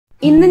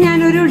ഇന്ന്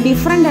ഞാനൊരു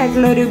ഡിഫറെന്റ്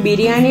ആയിട്ടുള്ള ഒരു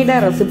ബിരിയാണിയുടെ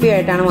റെസിപ്പി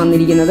ആയിട്ടാണ്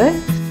വന്നിരിക്കുന്നത്.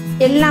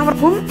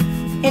 എല്ലാവർക്കും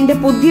എന്റെ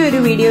പുതിയൊരു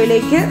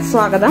വീഡിയോയിലേക്ക്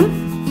സ്വാഗതം.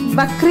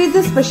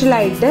 ബക്രീദ് സ്പെഷ്യൽ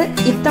ആയിട്ട്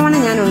ഇത്തവണ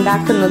ഞാൻ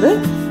ഉണ്ടാക്കുന്നത്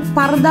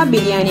പർദ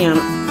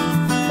ബിരിയാണിയാണ്.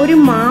 ഒരു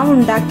മാവ്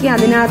ഉണ്ടാക്കി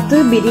അതിനകത്ത്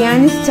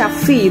ബിരിയാണി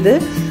സ്റ്റഫ് ചെയ്ത്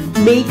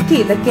ബേക്ക്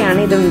ചെയ്തൊക്കെയാണ്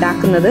ഇത്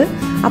ഉണ്ടാക്കുന്നത്.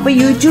 അപ്പൊ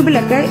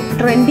യൂട്യൂബിലൊക്കെ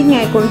ട്രെൻഡിങ്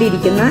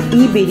ആയിക്കൊണ്ടിരിക്കുന്ന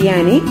ഈ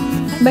ബിരിയാണി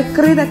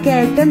ബക്രീദൊക്കെ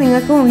ആയിട്ട്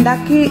നിങ്ങൾക്ക്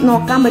ഉണ്ടാക്കി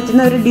നോക്കാൻ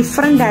പറ്റുന്ന ഒരു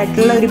ഡിഫറെന്റ്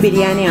ആയിട്ടുള്ള ഒരു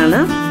ബിരിയാണിയാണ്.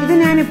 ഇത്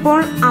ഞാനിപ്പോൾ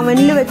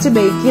അവനിൽ വെച്ച്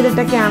ബേക്ക്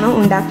ചെയ്തിട്ടൊക്കെയാണ്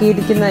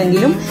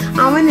ഉണ്ടാക്കിയിരിക്കുന്നതെങ്കിലും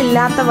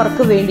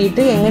അവനില്ലാത്തവർക്ക്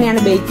വേണ്ടിയിട്ട്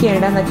എങ്ങനെയാണ് ബേക്ക്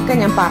ചെയ്യേണ്ടതെന്നൊക്കെ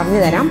ഞാൻ പറഞ്ഞു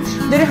തരാം.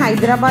 ഇതൊരു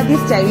ഹൈദരാബാദി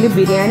സ്റ്റൈൽ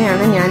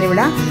ബിരിയാണിയാണ്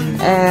ഞാനിവിടെ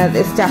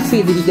സ്റ്റഫ്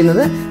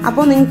ചെയ്തിരിക്കുന്നത്.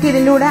 അപ്പോൾ നിങ്ങൾക്ക്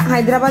ഇതിലൂടെ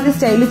ഹൈദരാബാദി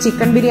സ്റ്റൈൽ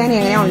ചിക്കൻ ബിരിയാണി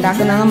എങ്ങനെയാണ്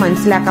ഉണ്ടാക്കുന്നതെന്ന്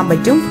മനസ്സിലാക്കാൻ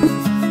പറ്റും.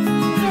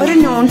 ഒരു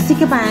നോൺ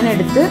സ്റ്റിക്ക് പാൻ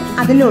എടുത്ത്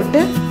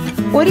അതിലോട്ട്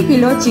 1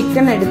 കിലോ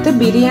ചിക്കൻ എടുത്ത്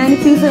ബിരിയാണി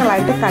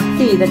പീസുകളായിട്ട് കട്ട്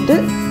ചെയ്തിട്ട്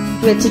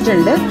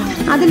വെച്ചിട്ടുണ്ട്.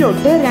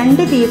 അതിലോട്ട്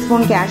 2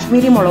 ടീസ്പൂൺ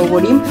കാശ്മീരി മുളക്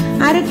പൊടിയും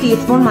 1/2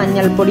 ടീസ്പൂൺ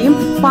മഞ്ഞൾപ്പൊടിയും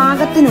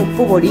പാകത്തിന്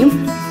ഉപ്പുപൊടിയും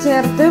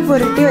ചേർത്ത്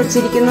പുരട്ടി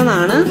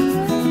വെച്ചിരിക്കുന്നതാണ്.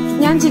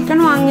 ഞാൻ ചിക്കൻ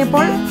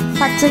വാങ്ങിയപ്പോൾ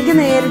പച്ചയ്ക്ക്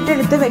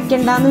നേരിട്ടെടുത്ത്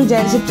വെക്കണ്ടെന്ന്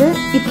വിചാരിച്ചിട്ട്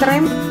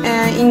ഇത്രയും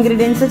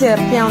ഇൻഗ്രീഡിയൻസ്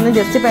ചേർത്ത് ഞാൻ ഒന്ന്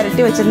ജസ്റ്റ്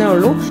പുരട്ടി വെച്ചതേ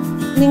ഉള്ളൂ.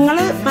 നിങ്ങൾ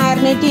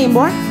മാരിനേറ്റ്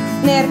ചെയ്യുമ്പോൾ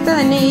നേരത്തെ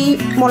തന്നെ ഈ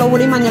മുളക്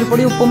പൊടി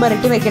മഞ്ഞൾപ്പൊടി ഉപ്പും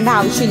പുരട്ടി വെക്കേണ്ട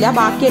ആവശ്യമില്ല.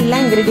 ബാക്കി എല്ലാ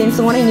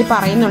ഇൻഗ്രീഡിയൻസും കൂടെ ഇനി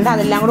പറയുന്നുണ്ട്,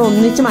 അതെല്ലാം കൂടെ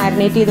ഒന്നിച്ച്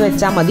മാരിനേറ്റ് ചെയ്ത്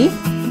വെച്ചാൽ മതി.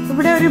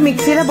 ഇവിടെ ഒരു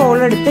മിക്സിയുടെ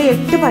ബൗളെടുത്ത്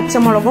 8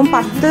 പച്ചമുളകും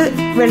 10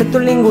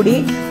 വെളുത്തുള്ളിയും കൂടി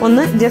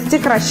ഒന്ന് ജസ്റ്റ്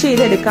ക്രഷ്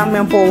ചെയ്തെടുക്കാൻ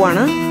ഞാൻ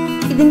പോവാണ്.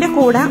 ഇതിന്റെ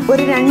കൂടെ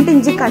ഒരു 2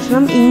 ഇഞ്ച്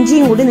കഷ്ണം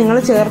ഇഞ്ചിയും കൂടി നിങ്ങൾ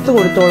ചേർത്ത്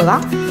കൊടുത്തോളുക.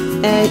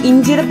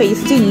 ഇഞ്ചിയുടെ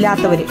പേസ്റ്റ്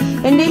ഇല്ലാത്തവർ,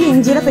 എൻ്റെ കയ്യിൽ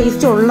ഇഞ്ചിയുടെ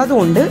പേസ്റ്റ്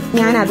ഉള്ളതുകൊണ്ട്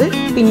ഞാനത്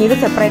പിന്നീട്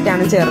സെപ്പറേറ്റ്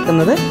ആണ്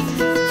ചേർക്കുന്നത്.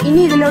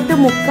 ഇനി ഇതിലോട്ട്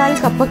 1/4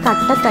 കപ്പ്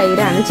കട്ട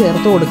തൈരാണ്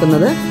ചേർത്ത്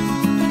കൊടുക്കുന്നത്.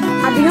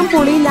 അധികം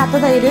പുളിയില്ലാത്ത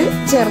തൈര്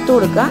ചേർത്ത്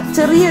കൊടുക്കുക,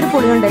 ചെറിയൊരു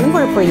പുളി ഉണ്ടെങ്കിലും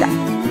കുഴപ്പമില്ല.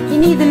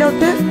 ഇനി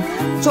ഇതിലോട്ട്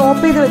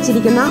ചോപ്പ് ചെയ്ത്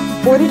വെച്ചിരിക്കുന്ന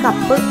 1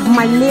 കപ്പ്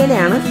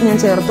മല്ലിയിലയാണ് ഞാൻ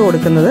ചേർത്ത്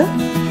കൊടുക്കുന്നത്.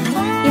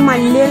 ഈ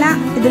മല്ലിയില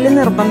ഇതിൽ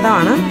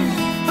നിർബന്ധമാണ്.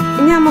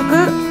 ഇനി നമുക്ക്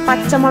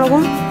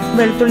പച്ചമുളകും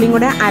വെളുത്തുള്ളിയും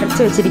കൂടെ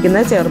അരച്ച്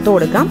വെച്ചിരിക്കുന്നത് ചേർത്ത്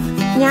കൊടുക്കാം.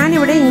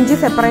 ഞാനിവിടെ ഇഞ്ചി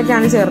സെപ്പറേറ്റ്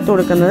ആണ് ചേർത്ത്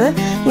കൊടുക്കുന്നത്.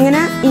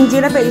 ഇങ്ങനെ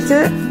ഇഞ്ചിയുടെ പേസ്റ്റ്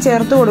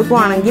ചേർത്ത്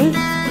കൊടുക്കുകയാണെങ്കിൽ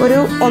ഒരു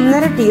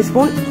 1.5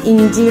 ടീസ്പൂൺ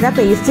ഇഞ്ചിയുടെ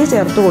പേസ്റ്റ്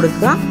ചേർത്ത്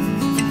കൊടുക്കുക.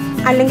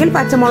 അല്ലെങ്കിൽ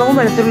പച്ചമുളകും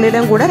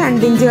വെളുത്തുള്ളിയുടെയും കൂടെ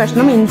 2 ഇഞ്ച്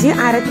കഷ്ണം ഇഞ്ചി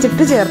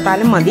അരച്ചിട്ട്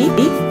ചേർത്താലും മതി.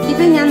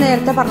 ഇത് ഞാൻ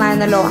നേരത്തെ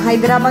പറഞ്ഞായിരുന്നല്ലോ,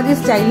 ഹൈദരാബാദി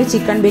സ്റ്റൈലിൽ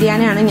ചിക്കൻ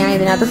ബിരിയാണിയാണ് ഞാൻ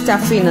ഇതിനകത്ത്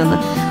സ്റ്റഫ് ചെയ്യുന്നത്.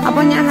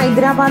 അപ്പോൾ ഞാൻ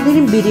ഹൈദരാബാദി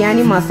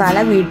ബിരിയാണി മസാല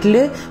വീട്ടിൽ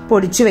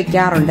പൊടിച്ചു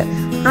വെക്കാറുണ്ട്.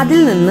 അതിൽ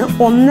നിന്ന്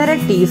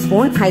 1.5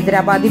 ടീസ്പൂൺ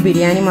ഹൈദരാബാദി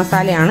ബിരിയാണി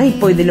മസാലയാണ്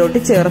ഇപ്പോൾ ഇതിലോട്ട്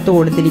ചേർത്ത്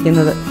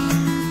കൊടുത്തിരിക്കുന്നത്.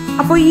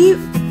 അപ്പോൾ ഈ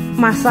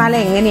മസാല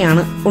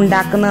എങ്ങനെയാണ്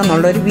ഉണ്ടാക്കുന്നത്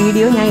എന്നുള്ള ഒരു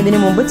വീഡിയോ ഞാൻ ഇതിനു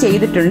മുമ്പ്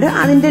ചെയ്തിട്ടുണ്ട്.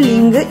 അതിന്റെ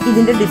ലിങ്ക്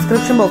ഇതിന്റെ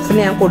ഡിസ്ക്രിപ്ഷൻ ബോക്സിൽ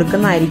ഞാൻ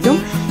കൊടുക്കുന്നതായിരിക്കും.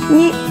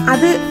 ഇനി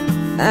അത്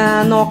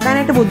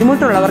നോക്കാനായിട്ട്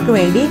ബുദ്ധിമുട്ടുള്ളവർക്ക്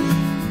വേണ്ടി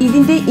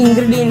ഇതിന്റെ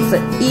ഇൻഗ്രീഡിയൻസ്,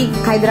 ഈ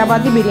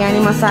ഹൈദരാബാദി ബിരിയാണി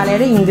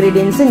മസാലയുടെ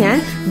ഇൻഗ്രീഡിയൻസ് ഞാൻ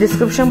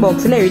ഡിസ്ക്രിപ്ഷൻ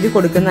ബോക്സിൽ എഴുതി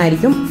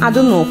കൊടുക്കുന്നതായിരിക്കും,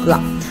 അതും നോക്കുക.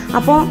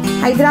 അപ്പോൾ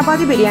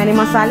ഹൈദരാബാദി ബിരിയാണി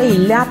മസാല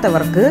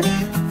ഇല്ലാത്തവർക്ക്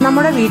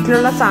നമ്മുടെ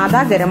വീട്ടിലുള്ള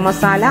സാദാ ഗരം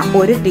മസാല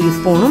 1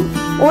 ടീസ്പൂണും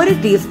 1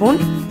 ടീസ്പൂൺ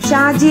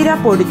ഷാജീര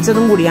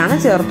പൊടിച്ചതും കൂടിയാണ്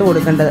ചേർത്ത്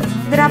കൊടുക്കേണ്ടത്.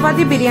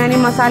 ഹൈദരാബാദി ബിരിയാണി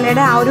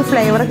മസാലയുടെ ആ ഒരു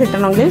ഫ്ലേവർ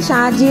കിട്ടണമെങ്കിൽ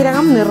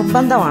ഷാജീരകം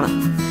നിർബന്ധമാണ്.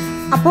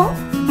 അപ്പോൾ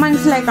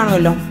മനസ്സിലായി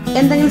കാണുമല്ലോ.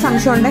 എന്തെങ്കിലും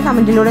സംശയം ഉണ്ടെങ്കിൽ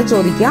കമന്റിലൂടെ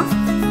ചോദിക്കുക.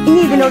 ഇനി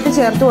ഇതിലോട്ട്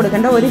ചേർത്ത്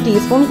കൊടുക്കേണ്ട 1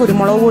 ടീസ്പൂൺ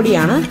കുരുമുളക്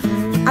പൊടിയാണ്,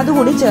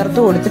 അതുകൂടി ചേർത്ത്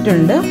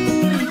കൊടുത്തിട്ടുണ്ട്.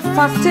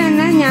 ഫസ്റ്റ്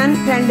തന്നെ ഞാൻ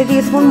 2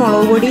 ടീസ്പൂൺ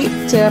മുളക് പൊടി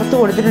ചേർത്ത്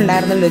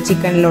കൊടുത്തിട്ടുണ്ടായിരുന്നല്ലോ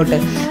ചിക്കനിലോട്ട്.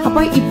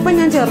 അപ്പോൾ ഇപ്പം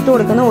ഞാൻ ചേർത്ത്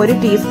കൊടുക്കുന്ന 1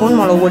 ടീസ്പൂൺ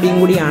മുളക് പൊടിയും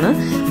കൂടിയാണ്.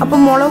 അപ്പം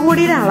മുളക്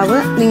പൊടിയുടെ അളവ്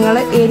നിങ്ങൾ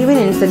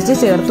എരിവിനനുസരിച്ച്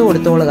ചേർത്ത്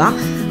കൊടുത്തോളുക.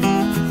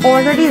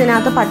 ഓൾറെഡി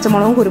ഇതിനകത്ത്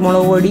പച്ചമുളകും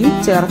കുരുമുളക് പൊടിയും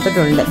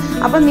ചേർത്തിട്ടുണ്ട്.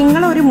 അപ്പം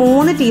നിങ്ങൾ ഒരു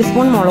 3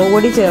 ടീസ്പൂൺ മുളക്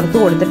പൊടി ചേർത്ത്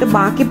കൊടുത്തിട്ട്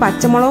ബാക്കി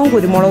പച്ചമുളകും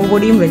കുരുമുളക്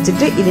പൊടിയും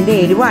വെച്ചിട്ട് ഇതിന്റെ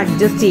എരിവ്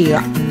അഡ്ജസ്റ്റ്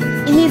ചെയ്യുക.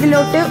 ഇനി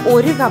ഇതിലോട്ട്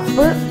 1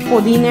 കപ്പ്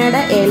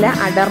പുതിനയുടെ ഇല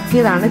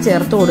അടർത്തിയതാണ്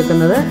ചേർത്ത്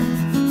കൊടുക്കുന്നത്.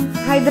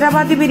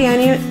 ഹൈദരാബാദി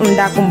ബിരിയാണി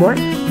ഉണ്ടാക്കുമ്പോൾ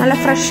നല്ല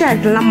ഫ്രഷ്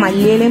ആയിട്ടുള്ള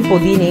മല്ലിയിലയും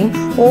പുതിനയും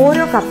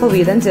ഓരോ കപ്പ്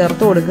വീതം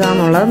ചേർത്ത് കൊടുക്കുക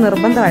എന്നുള്ളത്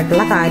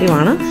നിർബന്ധമായിട്ടുള്ള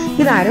കാര്യമാണ്.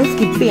 ഇതാരും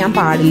സ്കിപ്പ് ചെയ്യാൻ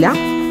പാടില്ല.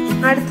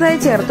 അടുത്തതായി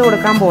ചേർത്ത്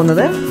കൊടുക്കാൻ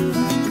പോകുന്നത്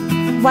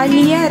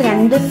വലിയ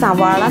 2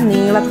 സവാള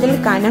നീളത്തിൽ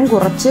കനം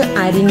കുറച്ച്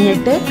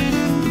അരിഞ്ഞിട്ട്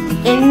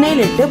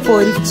എണ്ണയിലിട്ട്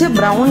പൊരിച്ച്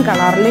ബ്രൗൺ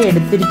കളറിൽ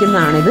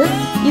എടുത്തിരിക്കുന്നതാണിത്.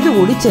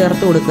 ഇതുകൂടി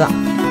ചേർത്ത് കൊടുക്കുക.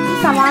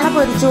 സവാള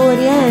പൊരിച്ചു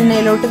കോരിയ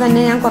എണ്ണയിലോട്ട്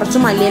തന്നെ ഞാൻ കുറച്ച്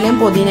മല്ലിയിലയും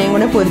പുതിനയും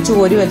കൂടെ പൊരിച്ചു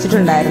കോരി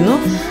വെച്ചിട്ടുണ്ടായിരുന്നു.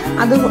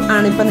 അത്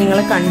ആണ് ഇപ്പം നിങ്ങൾ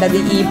കണ്ടത്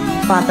ഈ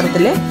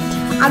പാത്രത്തിൽ.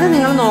 അത്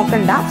നിങ്ങൾ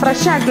നോക്കണ്ട,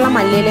 ഫ്രഷ് ആയിട്ടുള്ള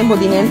മല്ലിയിലയും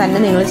പുതിനയും തന്നെ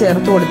നിങ്ങൾ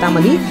ചേർത്ത് കൊടുത്താൽ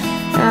മതി.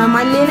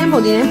 മല്ലിയിലയും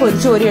പുതിനയും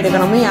പൊരിച്ചു കോരി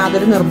എടുക്കണമെന്ന്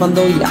യാതൊരു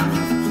നിർബന്ധവും ഇല്ല.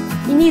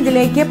 ഇനി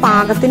ഇതിലേക്ക്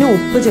പാകത്തിന്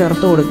ഉപ്പ്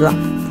ചേർത്ത് കൊടുക്കുക.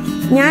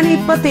 ഞാൻ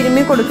ഇപ്പോൾ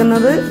തിരുമ്മി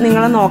കൊടുക്കുന്നത്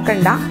നിങ്ങൾ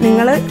നോക്കണ്ട,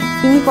 നിങ്ങൾ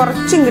ഇനി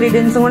കുറച്ച്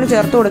ഇൻഗ്രീഡിയൻസും കൂടി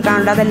ചേർത്ത്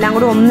കൊടുക്കാനുണ്ട്. അതെല്ലാം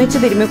കൂടി ഒന്നിച്ച്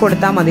തിരുമ്മി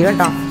കൊടുത്താൽ മതി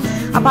കേട്ടോ.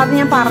 അപ്പോൾ അത്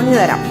ഞാൻ പറഞ്ഞു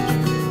തരാം.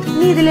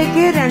 ഇനി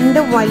ഇതിലേക്ക്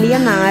 2 വലിയ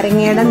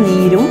നാരങ്ങയുടെ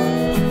നീരും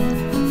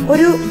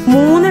ഒരു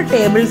 3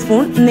 ടേബിൾ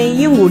സ്പൂൺ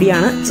നെയ്യും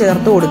കൂടിയാണ്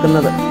ചേർത്ത്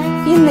കൊടുക്കുന്നത്.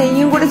 ഈ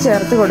നെയ്യും കൂടി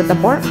ചേർത്ത്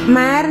കൊടുത്തപ്പോൾ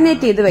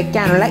മാരിനേറ്റ് ചെയ്ത്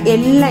വെക്കാനുള്ള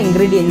എല്ലാ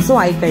ഇൻഗ്രീഡിയൻസും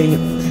ആയി കഴിഞ്ഞു.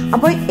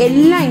 അപ്പോൾ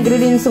എല്ലാ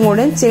ഇൻഗ്രീഡിയൻസും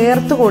കൂടെ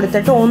ചേർത്ത്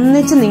കൊടുത്തിട്ട്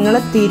ഒന്നിച്ച് നിങ്ങൾ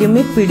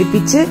തിരുമ്മി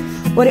പിടിപ്പിച്ച്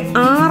ഒരു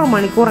 6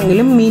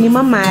 മണിക്കൂറെങ്കിലും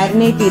മിനിമം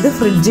മാരിനേറ്റ് ചെയ്ത്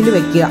ഫ്രിഡ്ജിൽ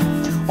വെക്കുക.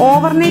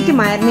 ഓവർനൈറ്റ്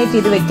മാരിനേറ്റ്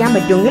ചെയ്ത് വെക്കാൻ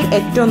പറ്റുമെങ്കിൽ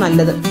ഏറ്റവും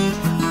നല്ലത്.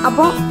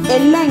 അപ്പോൾ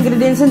എല്ലാ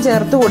ഇൻഗ്രീഡിയൻസും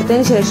ചേർത്ത്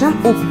കൊടുത്തതിന് ശേഷം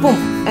ഉപ്പും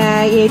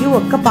എരിവും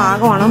ഒക്കെ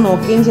പാകമാണോ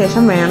നോക്കിയതിന്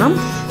ശേഷം വേണം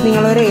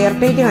നിങ്ങളൊരു എയർ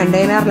ടൈറ്റ്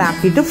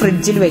കണ്ടെയ്നറിലാക്കിയിട്ട്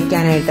ഫ്രിഡ്ജിൽ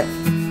വെക്കാനായിട്ട്.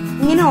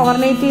 ഇങ്ങനെ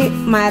ഓവർനൈറ്റ്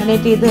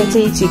മാരിനേറ്റ് ചെയ്ത് വെച്ച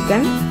ഈ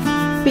ചിക്കൻ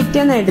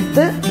പിറ്റേന്ന്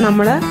എടുത്ത്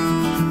നമ്മൾ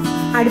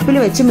അടുപ്പിൽ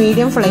വെച്ച്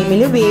മീഡിയം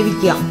ഫ്ലെയിമിൽ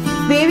വേവിക്കുക.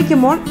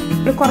 വേവിക്കുമ്പോൾ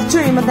കുറച്ച്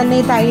കഴിയുമ്പോൾ തന്നെ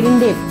ഈ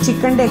തൈരിൻ്റെയും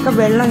ചിക്കൻ്റെ ഒക്കെ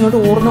വെള്ളം ഇങ്ങോട്ട്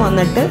ഊർന്നു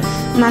വന്നിട്ട്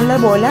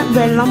നല്ലപോലെ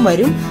വെള്ളം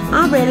വരും.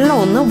 ആ വെള്ളം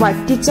ഒന്ന്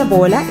വറ്റിച്ച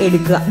പോലെ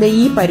എടുക്കുക,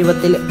 ഈ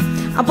പരുവത്തിൽ.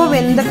 അപ്പോൾ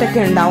വെന്തിട്ടൊക്കെ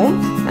ഉണ്ടാവും.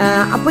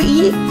 അപ്പോൾ ഈ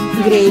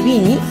ഗ്രേവി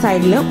ഇനി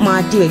സൈഡിൽ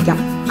മാറ്റി വെക്കാം.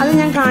 അത്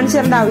ഞാൻ കാണിച്ചു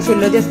തരേണ്ട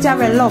ആവശ്യമില്ല, ജസ്റ്റ് ആ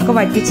വെള്ളമൊക്കെ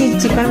വറ്റിച്ച്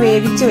ചിക്കൻ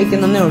വേവിച്ച്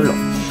വെക്കുന്നതേ ഉള്ളൂ.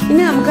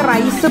 ഇനി നമുക്ക്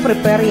റൈസ്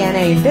പ്രിപ്പയർ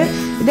ചെയ്യാനായിട്ട്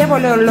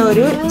ഇതേപോലെയുള്ള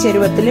ഒരു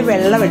ചെരുവത്തിൽ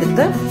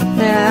വെള്ളമെടുത്ത്,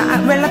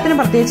 വെള്ളത്തിന്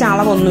പ്രത്യേകിച്ച്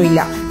അളവൊന്നുമില്ല,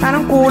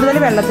 കാരണം കൂടുതൽ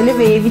വെള്ളത്തിൽ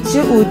വേവിച്ച്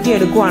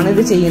ഊറ്റിയെടുക്കുവാണ്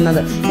ഇത്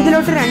ചെയ്യുന്നത്.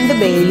 ഇതിലോട്ട് 2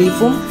 ബേ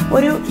ലീഫും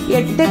ഒരു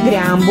 8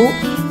 ഗ്രാമ്പു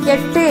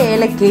 8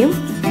 ഏലക്കയും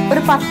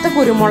ഒരു 10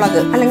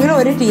 കുരുമുളക് അല്ലെങ്കിൽ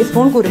 1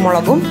 ടീസ്പൂൺ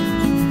കുരുമുളകും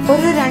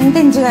ഒരു 2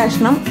 ഇഞ്ച്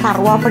കഷ്ണം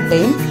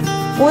കറുവാപ്പട്ടയും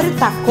ഒരു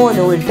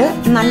തക്കോലവും ഇട്ട്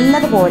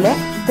നല്ലതുപോലെ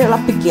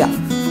തിളപ്പിക്കുക.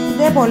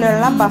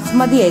 ഇതേപോലെയുള്ള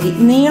ബസ്മതി അരി,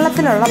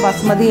 നീളത്തിലുള്ള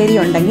ബസ്മതി അരി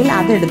ഉണ്ടെങ്കിൽ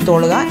അത്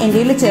എടുത്തോളുക. എൻ്റെ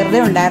കയ്യിൽ ചെറുതേ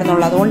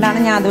ഉണ്ടായിരുന്നുള്ളൂ, അതുകൊണ്ടാണ്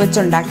ഞാൻ അത്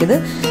വെച്ചുണ്ടാക്കിയത്.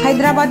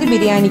 ഹൈദരാബാദി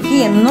ബിരിയാണിക്ക്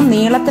എന്നും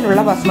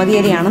നീളത്തിലുള്ള ബസ്മതി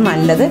അരിയാണ്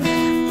നല്ലത്.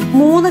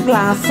 3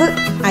 ഗ്ലാസ്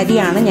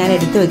അരിയാണ് ഞാൻ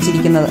എടുത്തു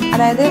വെച്ചിരിക്കുന്നത്,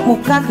 അതായത്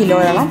 3/4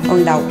 കിലോയോളം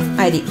ഉണ്ടാവും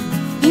അരി.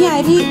 ഈ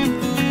അരി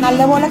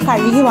നല്ലപോലെ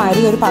കഴുകി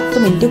വാരി ഒരു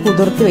 10 മിനിറ്റ്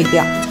കുതിർത്ത്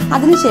വെക്കുക.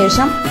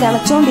 അതിനുശേഷം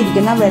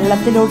തിളച്ചുകൊണ്ടിരിക്കുന്ന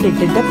വെള്ളത്തിലോട്ട്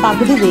ഇട്ടിട്ട്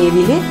പകുതി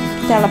വേവിൽ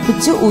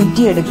തിളപ്പിച്ച്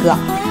ഊറ്റിയെടുക്കുക.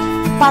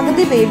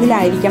 പകുതി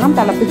വേവിലായിരിക്കണം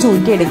തിളപ്പിച്ച്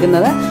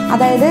ഊറ്റിയെടുക്കുന്നത്,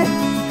 അതായത്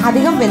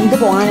അധികം വെന്ത്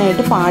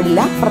പോകാനായിട്ട്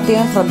പാടില്ല,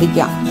 പ്രത്യേകം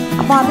ശ്രദ്ധിക്കുക.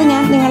 അപ്പോൾ അത്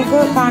ഞാൻ നിങ്ങൾക്ക്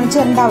കാണിച്ചു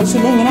തരേണ്ട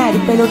ആവശ്യമില്ല. ഇങ്ങനെ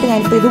അരിപ്പയിലോട്ട്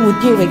ഞാനിപ്പോൾ ഇത്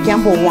ഊറ്റി വെക്കാൻ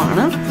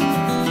പോവുകയാണ്.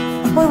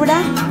 അപ്പോൾ ഇവിടെ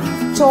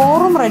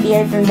ചോറും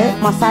റെഡിയായിട്ടുണ്ട്,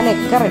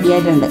 മസാലയൊക്കെ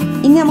റെഡിയായിട്ടുണ്ട്.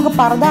 ഇനി നമുക്ക്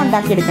പർദ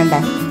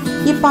ഉണ്ടാക്കിയെടുക്കണ്ടേ?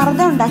 ഈ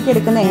പർദ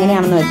ഉണ്ടാക്കിയെടുക്കുന്നത്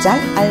എങ്ങനെയാണെന്ന് വെച്ചാൽ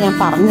അത് ഞാൻ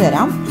പറഞ്ഞു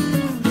തരാം.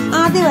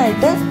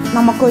 ആദ്യമായിട്ട്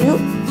നമുക്കൊരു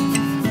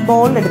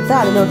ബൗളെടുത്ത്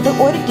അതിലോട്ട്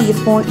 1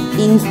 ടീസ്പൂൺ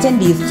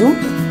ഇൻസ്റ്റൻറ്റ് ഈസ്റ്റും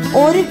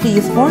 1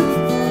 ടീസ്പൂൺ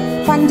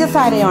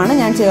പഞ്ചസാരയുമാണ്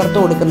ഞാൻ ചേർത്ത്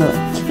കൊടുക്കുന്നത്.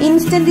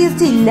 ഇൻസ്റ്റൻറ്റ്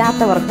ഈസ്റ്റ്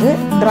ഇല്ലാത്തവർക്ക്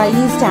ഡ്രൈ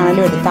ഈസ്റ്റ്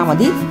ആണെങ്കിലും എടുത്താൽ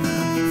മതി.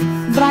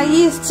 ഡ്രൈ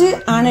ഈസ്റ്റ്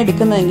ആണ്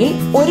എടുക്കുന്നതെങ്കിൽ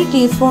 1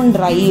 ടീസ്പൂൺ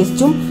ഡ്രൈ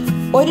ഈസ്റ്റും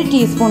 1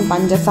 ടീസ്പൂൺ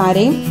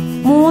പഞ്ചസാരയും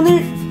 3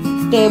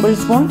 ടേബിൾ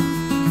സ്പൂൺ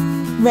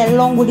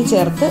വെള്ളവും കൂടി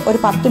ചേർത്ത് ഒരു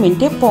 10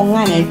 മിനിറ്റ്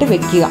പൊങ്ങാനായിട്ട്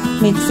വെക്കുക,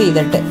 മിക്സ്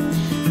ചെയ്തിട്ട്.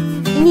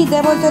 ഇനി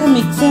ഇതേപോലത്തെ ഒരു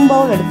മിക്സിംഗ്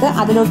ബൗൾ എടുത്ത്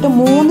അതിലോട്ട്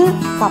 3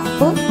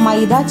 കപ്പ്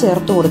മൈദ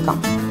ചേർത്ത് കൊടുക്കാം.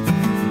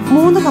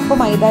 3 കപ്പ്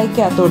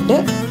മൈദയ്ക്കകത്തോട്ട്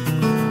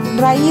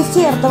ഡ്രൈ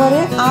ഈസ്റ്റ് ചേർത്തവർ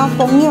ആ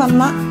പൊങ്ങി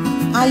വന്ന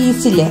ആ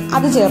ഈസ്റ്റില്ലേ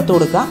അത് ചേർത്ത്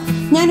കൊടുക്കുക.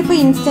 ഞാനിപ്പോൾ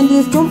ഇൻസ്റ്റൻറ്റ്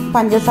ഈസ്റ്റും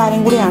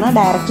പഞ്ചസാരയും കൂടിയാണ്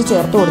ഡയറക്റ്റ്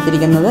ചേർത്ത്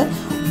കൊടുത്തിരിക്കുന്നത്.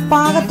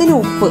 പാകത്തിന്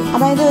ഉപ്പ്,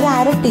 അതായത് ഒരു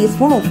 1/2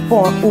 ടീസ്പൂൺ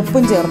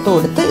ഉപ്പും ചേർത്ത്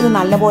കൊടുത്ത് ഇത്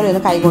നല്ലപോലെ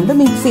ഒന്ന് കൈകൊണ്ട്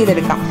മിക്സ്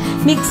ചെയ്തെടുക്കാം.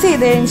 മിക്സ്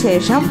ചെയ്തതിന്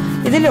ശേഷം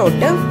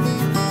ഇതിലോട്ട്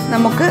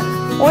നമുക്ക്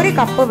 1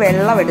 കപ്പ്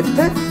വെള്ളം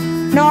എടുത്ത്,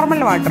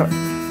 നോർമൽ വാട്ടർ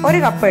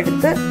 1 കപ്പ്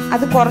എടുത്ത്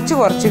അത്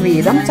കുറച്ച്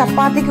വീതം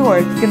ചപ്പാത്തിക്ക്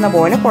കുഴയ്ക്കുന്ന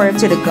പോലെ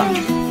കുഴച്ചെടുക്കുക.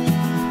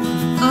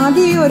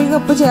 ആദ്യം ഈ 1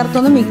 കപ്പ്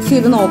ചേർത്തൊന്ന് മിക്സ്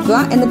ചെയ്ത് നോക്കുക.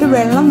 എന്നിട്ട്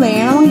വെള്ളം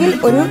വേണമെങ്കിൽ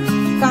ഒരു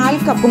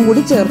 1/4 കപ്പും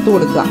കൂടി ചേർത്ത്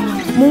കൊടുക്കുക.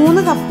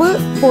 3 കപ്പ്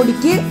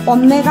പൊടിക്ക്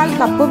 1/4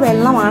 കപ്പ്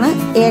വെള്ളമാണ്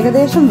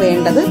ഏകദേശം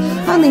വേണ്ടത്.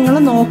 അത് നിങ്ങൾ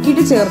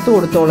നോക്കിയിട്ട് ചേർത്ത്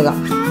കൊടുത്തോളുക.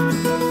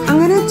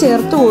 അങ്ങനെ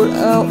ചേർത്ത്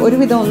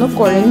ഒരുവിധം ഒന്ന്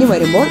കുഴഞ്ഞു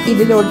വരുമ്പോൾ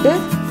ഇതിലോട്ട്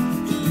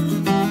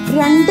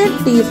 2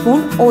 ടീസ്പൂൺ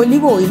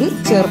ഒലിവ് ഓയിൽ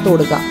ചേർത്ത്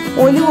കൊടുക്കുക.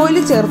 ഒലിവ് ഓയിൽ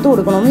ചേർത്ത്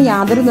കൊടുക്കണമെന്ന്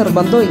യാതൊരു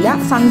നിർബന്ധവും ഇല്ല.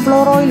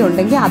 സൺഫ്ലവർ ഓയിൽ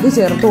ഉണ്ടെങ്കിൽ അത്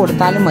ചേർത്ത്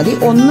കൊടുത്താലും മതി.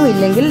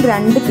 ഒന്നുമില്ലെങ്കിൽ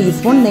 2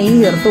 ടീസ്പൂൺ നെയ്യ്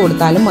ചേർത്ത്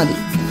കൊടുത്താലും മതി.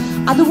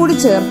 അതുകൂടി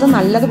ചേർത്ത്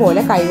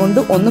നല്ലതുപോലെ കൈകൊണ്ട്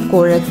ഒന്ന്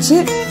കുഴച്ച്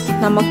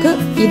നമുക്ക്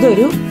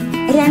ഇതൊരു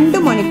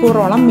 2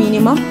 മണിക്കൂറോളം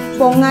മിനിമം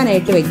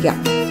പൊങ്ങാനായിട്ട് വെക്കുക.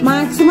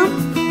 മാക്സിമം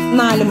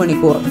 4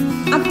 മണിക്കൂർ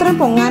അത്ര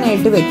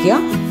പൊങ്ങാനായിട്ട് വെക്കുക.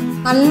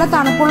 നല്ല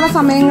തണുപ്പുള്ള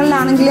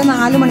സമയങ്ങളിലാണെങ്കിൽ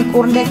 4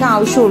 മണിക്കൂറിൻ്റെയൊക്കെ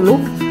ആവശ്യമുള്ളൂ.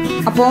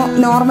 അപ്പോൾ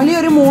നോർമലി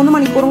ഒരു 3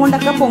 മണിക്കൂർ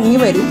കൊണ്ടൊക്കെ പൊങ്ങി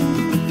വരും.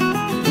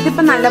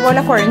 ഇതിപ്പോൾ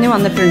നല്ലപോലെ കുഴഞ്ഞു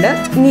വന്നിട്ടുണ്ട്.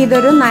 ഇനി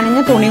ഇതൊരു നനഞ്ഞ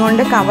തുണി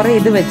കൊണ്ട് കവർ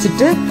ചെയ്ത്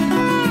വെച്ചിട്ട്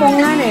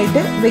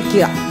പൊങ്ങാനായിട്ട്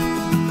വെക്കുക.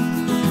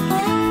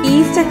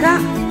 ഈസ്റ്റൊക്കെ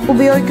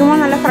ഉപയോഗിക്കുമ്പോൾ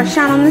നല്ല ഫ്രഷ്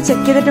ആണോന്ന്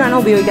ചെക്ക് ചെയ്തിട്ട് വേണം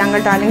ഉപയോഗിക്കാൻ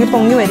കേട്ടോ, അല്ലെങ്കിൽ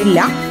പൊങ്ങി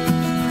വരില്ല.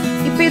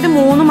 ഇപ്പം ഇത്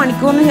 3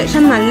 മണിക്കൂറിന്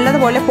ശേഷം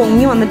നല്ലതുപോലെ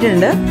പൊങ്ങി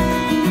വന്നിട്ടുണ്ട്.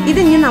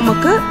 ഇതിനി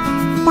നമുക്ക്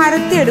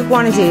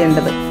പരത്തിയെടുക്കുകയാണ്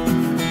ചെയ്യേണ്ടത്.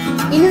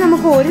 ഇനി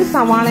നമുക്ക് 1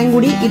 സവാളയും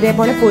കൂടി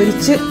ഇതേപോലെ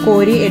പൊരിച്ച്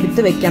കോരി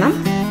എടുത്ത് വെക്കണം,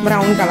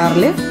 ബ്രൗൺ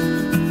കളറിൽ.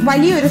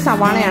 വലിയൊരു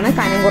സവാളയാണ്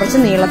കനം കുറച്ച്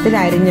നീളത്തിൽ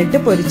അരിഞ്ഞിട്ട്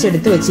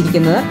പൊരിച്ചെടുത്ത്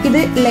വെച്ചിരിക്കുന്നത്. ഇത്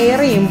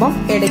ലെയർ ചെയ്യുമ്പം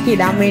ഇടയ്ക്ക്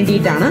ഇടാൻ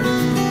വേണ്ടിയിട്ടാണ്.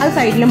 അത്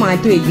സൈഡിൽ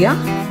മാറ്റി വെക്കുക.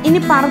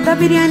 ഇനി പർദ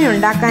ബിരിയാണി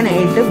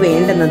ഉണ്ടാക്കാനായിട്ട്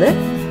വേണ്ടുന്നത്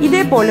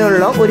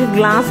ഇതേപോലെയുള്ള ഒരു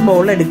ഗ്ലാസ്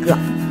ബൗൾ എടുക്കുക.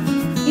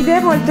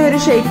 ഇതേപോലത്തെ ഒരു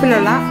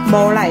ഷേപ്പിലുള്ള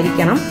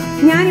ബൗളായിരിക്കണം.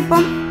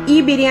 ഞാനിപ്പം ഈ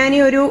ബിരിയാണി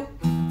ഒരു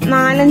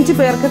 4-5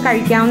 പേർക്ക്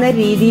കഴിക്കാവുന്ന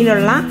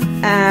രീതിയിലുള്ള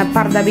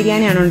പർദ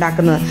ബിരിയാണിയാണ്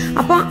ഉണ്ടാക്കുന്നത്.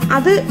 അപ്പോൾ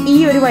അത് ഈ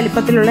ഒരു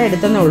വലിപ്പത്തിലുള്ള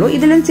എടുത്തേ ഉള്ളൂ.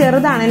 ഇതിലും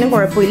ചെറുതാണേലും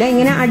കുഴപ്പമില്ല.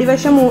 ഇങ്ങനെ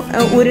അടിവശം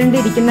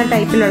ഉരുണ്ടിരിക്കുന്ന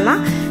ടൈപ്പിലുള്ള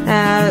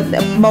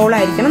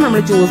ബൗളായിരിക്കണം നമ്മൾ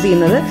ചൂസ്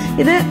ചെയ്യുന്നത്.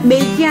 ഇത്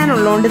ബേക്ക്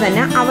ചെയ്യാനുള്ളതുകൊണ്ട്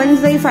തന്നെ അവൻ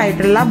സേഫ്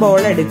ആയിട്ടുള്ള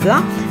ബൗൾ എടുക്കുക,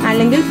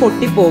 അല്ലെങ്കിൽ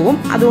പൊട്ടിപ്പോകും.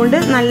 അതുകൊണ്ട്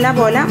നല്ല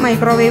പോലെ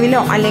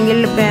മൈക്രോവേവിലോ അല്ലെങ്കിൽ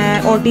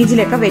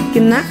OTGയിലൊക്കെ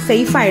വെക്കുന്ന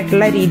സേഫ്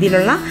ആയിട്ടുള്ള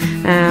രീതിയിലുള്ള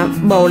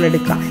ബൗൾ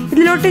എടുക്കുക.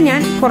 ഇതിലോട്ട്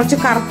ഞാൻ കുറച്ച്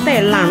കറുത്ത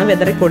എള്ളാണ്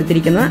വിതറി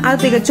കൊടുത്തിരിക്കുന്നത്. അത്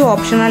തികച്ചും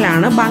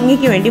ഓപ്ഷണലാണ്,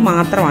 ഭംഗിക്ക് വേണ്ടി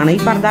മാത്രമാണ്. ഈ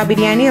പർദ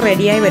ബിരിയാണി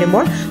റെഡിയായി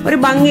വരുമ്പോൾ ഒരു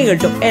ഭംഗി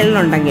കിട്ടും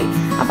എള്ളുണ്ടെങ്കിൽ.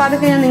 അപ്പൊ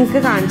അതൊക്കെ ഞാൻ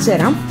നിങ്ങൾക്ക് കാണിച്ചു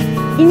തരാം.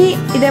 ഇനി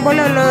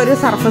ഇതേപോലെയുള്ള ഒരു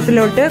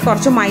സർഫസിലോട്ട്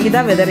കുറച്ച് മൈദ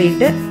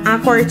വിതറിയിട്ട് ആ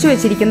കുഴച്ചു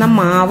വെച്ചിരിക്കുന്ന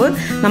മാവ്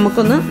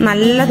നമുക്കൊന്ന്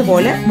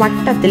നല്ലതുപോലെ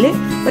വട്ടത്തിൽ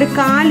ഒരു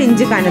 1/4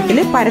 ഇഞ്ച് കനത്തിൽ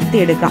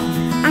പരത്തിയെടുക്കാം.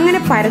 അങ്ങനെ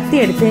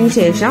പരത്തിയെടുത്തതിന്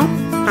ശേഷം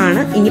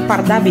ആണ് ഇനി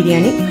പർദ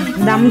ബിരിയാണി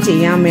ദം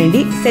ചെയ്യാൻ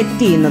വേണ്ടി സെറ്റ്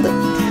ചെയ്യുന്നത്.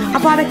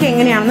 അപ്പൊ അതൊക്കെ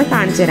എങ്ങനെയാണെന്ന്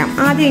കാണിച്ചു തരാം.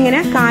 ആദ്യം ഇങ്ങനെ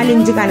 1/4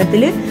 ഇഞ്ച്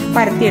കനത്തിൽ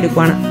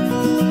പരത്തിയെടുക്കുവാണ്.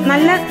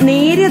 നല്ല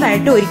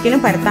നേരിയതായിട്ട്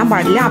ഒരിക്കലും പരത്താൻ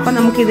പാടില്ല. അപ്പൊ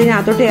നമുക്ക്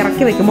ഇതിനകത്തോട്ട്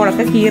ഇറക്കി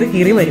വെക്കുമ്പോഴൊക്കെ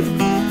കീറി വരും.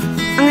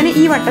 അങ്ങനെ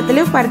ഈ വട്ടത്തിൽ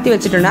പരത്തി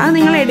വെച്ചിട്ടുണ്ട്. അത്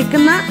നിങ്ങൾ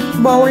എടുക്കുന്ന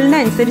ബൗളിന്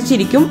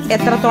അനുസരിച്ചിരിക്കും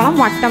എത്രത്തോളം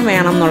വട്ടം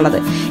വേണം എന്നുള്ളത്.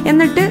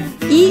 എന്നിട്ട്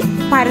ഈ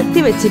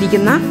പരത്തി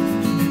വെച്ചിരിക്കുന്ന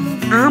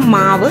ആ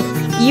മാവ്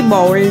ഈ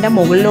ബൗളിന്റെ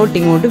മുകളിലോട്ട്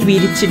ഇങ്ങോട്ട്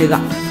വിരിച്ചിടുക.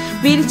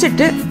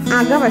 വിരിച്ചിട്ട്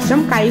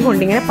അകവശം കൈ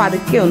കൊണ്ടിങ്ങനെ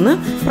പതുക്കെ ഒന്ന്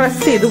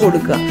പ്രസ് ചെയ്ത്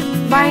കൊടുക്കുക.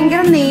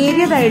 ഭയങ്കര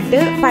നേരിയതായിട്ട്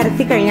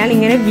പരത്തി കഴിഞ്ഞാൽ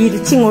ഇങ്ങനെ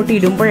വിരിച്ചിങ്ങോട്ട്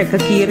ഇടുമ്പോഴൊക്കെ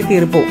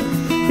കീറിപ്പോവും.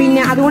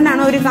 പിന്നെ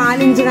അതുകൊണ്ടാണ് ഒരു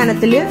 1/4 ഇഞ്ച്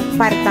കനത്തിൽ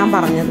പരത്താൻ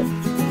പറഞ്ഞത്.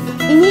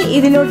 ഇനി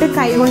ഇതിലോട്ട്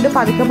കൈകൊണ്ട്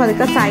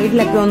പതുക്കെ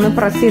സൈഡിലൊക്കെ ഒന്ന്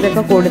പ്രസ്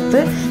ചെയ്തൊക്കെ കൊടുത്ത്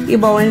ഈ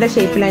ബൗളിന്റെ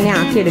ഷേപ്പിൽ തന്നെ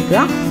ആക്കിയെടുക്കുക.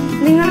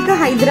 നിങ്ങൾക്ക്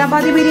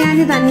ഹൈദരാബാദി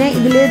ബിരിയാണി തന്നെ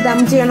ഇതിൽ ദം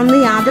ചെയ്യണമെന്ന്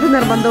യാതൊരു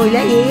നിർബന്ധവും ഇല്ല.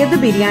 ഏത്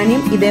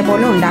ബിരിയാണിയും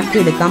ഇതേപോലെ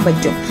ഉണ്ടാക്കിയെടുക്കാൻ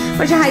പറ്റും.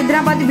 പക്ഷെ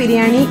ഹൈദരാബാദി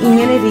ബിരിയാണി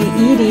ഇങ്ങനെ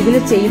ഈ രീതിയിൽ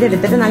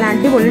ചെയ്തെടുത്തിട്ട് നല്ല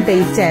അടിപൊളി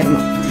ടേസ്റ്റ്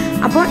ആയിരുന്നു.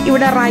 അപ്പോൾ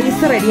ഇവിടെ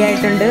റൈസ് റെഡി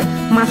ആയിട്ടുണ്ട്,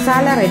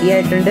 മസാല റെഡി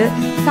ആയിട്ടുണ്ട്,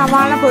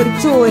 സവാള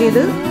പൊരിച്ചു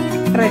കോരിയത്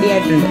റെഡി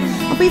ആയിട്ടുണ്ട്.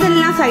 അപ്പൊ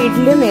ഇതെല്ലാം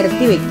സൈഡിൽ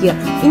നിരത്തി വെക്കുക.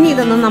 ഇനി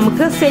ഇതൊന്നും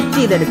നമുക്ക് സെറ്റ്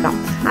ചെയ്തെടുക്കാം.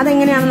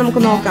 അതെങ്ങനെയാണെന്ന്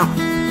നമുക്ക് നോക്കാം.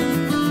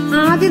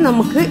 ആദ്യം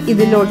നമുക്ക്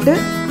ഇതിലോട്ട്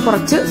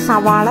കുറച്ച്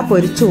സവാള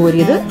പൊരിച്ചു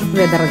കോരിയത്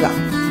വിതറുക.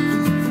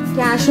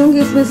 കാഷ്യൂം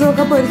കിസ്മിസും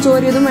ഒക്കെ പൊരിച്ചു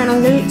കോരിയതും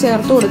വേണമെങ്കിൽ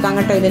ചേർത്ത് കൊടുക്കാം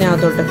കേട്ടോ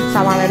ഇതിനകത്തോട്ട്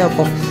സവാളയുടെ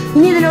ഒപ്പം.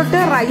 ഇനി ഇതിലോട്ട്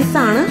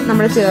റൈസാണ്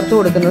നമ്മൾ ചേർത്ത്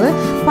കൊടുക്കുന്നത്.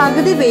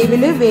 പകുതി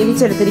വേവില്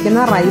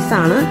വേവിച്ചെടുത്തിരിക്കുന്ന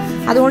റൈസാണ്.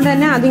 അതുകൊണ്ട്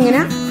തന്നെ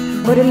അതിങ്ങനെ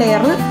ഒരു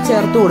ലെയർ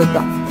ചേർത്ത്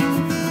കൊടുക്കാം.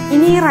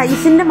 ഇനി ഈ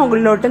റൈസിന്റെ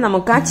മുകളിലോട്ട്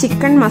നമുക്ക് ആ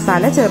ചിക്കൻ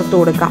മസാല ചേർത്ത്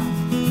കൊടുക്കാം.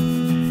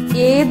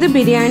 ഏത്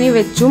ബിരിയാണി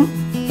വെച്ചും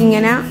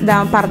ഇങ്ങനെ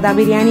പർദ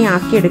ബിരിയാണി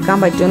ആക്കി എടുക്കാൻ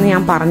പറ്റുമെന്ന്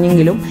ഞാൻ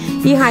പറഞ്ഞെങ്കിലും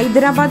ഈ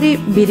ഹൈദരാബാദി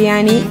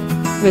ബിരിയാണി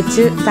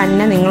വെച്ച്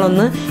തന്നെ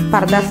നിങ്ങളൊന്ന്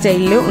പർദ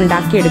സ്റ്റൈലിൽ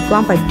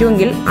ഉണ്ടാക്കിയെടുക്കാൻ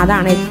പറ്റുമെങ്കിൽ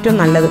അതാണ് ഏറ്റവും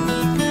നല്ലത്.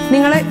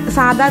 നിങ്ങൾ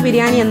സാധാ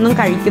ബിരിയാണി എന്നും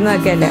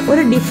കഴിക്കുന്നതൊക്കെ അല്ലേ,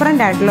 ഒരു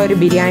ഡിഫറെൻ്റ് ആയിട്ടുള്ള ഒരു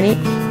ബിരിയാണി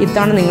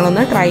ഇത്തവണ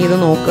നിങ്ങളൊന്ന് ട്രൈ ചെയ്ത്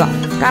നോക്കുക.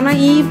 കാരണം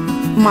ഈ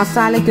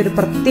മസാലയ്ക്ക് ഒരു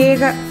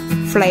പ്രത്യേക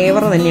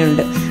ഫ്ലേവർ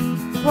തന്നെയുണ്ട്.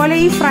 അതുപോലെ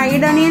ഈ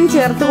ഫ്രൈഡ് അണിയൻ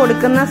ചേർത്ത്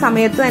കൊടുക്കുന്ന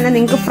സമയത്ത് തന്നെ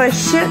നിങ്ങൾക്ക്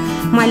ഫ്രഷ്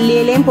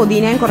മല്ലിയിലയും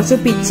പുതിനയും കുറച്ച്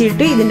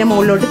പിച്ചിട്ട് ഇതിന്റെ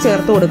മുകളിലോട്ട്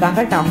ചേർത്ത് കൊടുക്കാം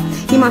കേട്ടോ,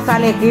 ഈ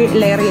മസാലയൊക്കെ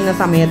ലെയർ ചെയ്യുന്ന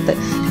സമയത്ത്.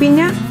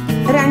 പിന്നെ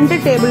 2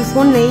 ടേബിൾ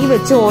സ്പൂൺ നെയ്യ്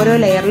വെച്ച് ഓരോ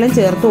ലെയറിലും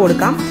ചേർത്ത്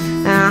കൊടുക്കാം.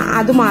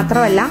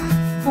 അതുമാത്രമല്ല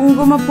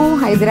കുങ്കുമപ്പൂ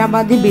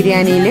ഹൈദരാബാദി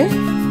ബിരിയാണിയിൽ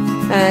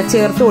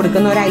ചേർത്ത്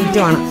കൊടുക്കുന്ന ഒരു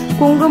ഐറ്റമാണ്.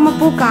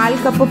 കുങ്കുമപ്പൂ 1/4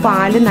 കപ്പ്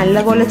പാല്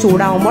നല്ലപോലെ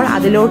ചൂടാവുമ്പോൾ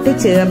അതിലോട്ട്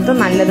ചേർത്ത്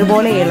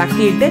നല്ലതുപോലെ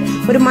ഇളക്കിയിട്ട്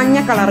ഒരു മഞ്ഞ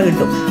കളർ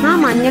കിട്ടും. ആ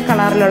മഞ്ഞ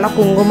കളറിലുള്ള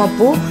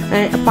കുങ്കുമപ്പൂ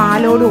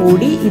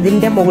പാലോടുകൂടി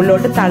ഇതിന്റെ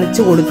മുകളിലോട്ട്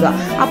തളിച്ചു കൊടുക്കുക.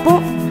 അപ്പോൾ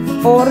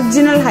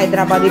ഒറിജിനൽ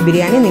ഹൈദരാബാദി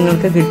ബിരിയാണി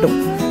നിങ്ങൾക്ക് കിട്ടും.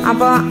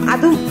 അപ്പൊ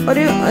അതും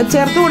ഒരു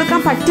ചേർത്ത്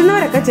കൊടുക്കാൻ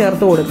പറ്റുന്നവരൊക്കെ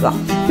ചേർത്ത് കൊടുക്കുക.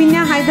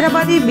 പിന്നെ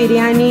ഹൈദരാബാദി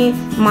ബിരിയാണി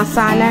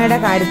മസാലയുടെ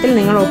കാര്യത്തിൽ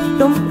നിങ്ങൾ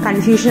ഒട്ടും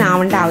കൺഫ്യൂഷൻ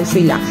ആവേണ്ട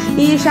ആവശ്യമില്ല.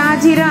 ഈ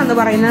ഷാജീര എന്ന്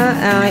പറയുന്ന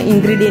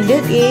ഇൻഗ്രീഡിയന്റ്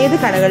ഏത്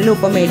കടകളിലും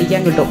ഇപ്പം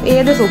മേടിക്കാൻ കിട്ടും,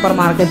 ഏത് സൂപ്പർ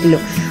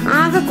മാർക്കറ്റിലും.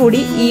 ആകെ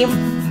കൂടി ഈ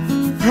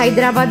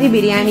ഹൈദരാബാദി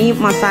ബിരിയാണി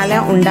മസാല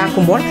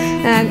ഉണ്ടാക്കുമ്പോൾ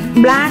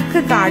ബ്ലാക്ക്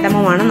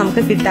കാഡമമാണ്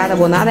നമുക്ക് കിട്ടാതെ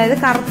പോകുന്നത്, അതായത്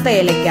കറുത്ത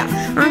ഏലക്ക.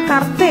 ആ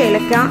കറുത്ത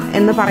ഏലക്ക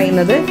എന്ന്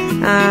പറയുന്നത്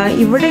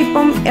ഇവിടെ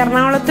ഇപ്പം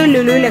എറണാകുളത്ത്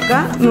ലുലുവിലൊക്കെ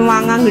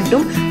വാങ്ങാൻ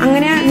കിട്ടും.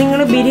 അങ്ങനെ നിങ്ങൾ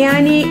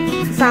ബിരിയാണി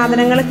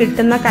സാധനങ്ങൾ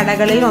കിട്ടുന്ന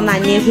കടകളിൽ ഒന്ന്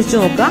അന്വേഷിച്ച്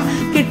നോക്കുക.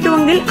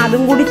 കിട്ടുമെങ്കിൽ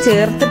അതും കൂടി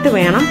ചേർത്തിട്ട്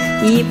വേണം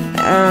ഈ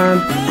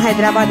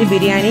ഹൈദരാബാദി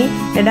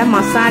ബിരിയാണിയുടെ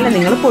മസാല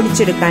നിങ്ങൾ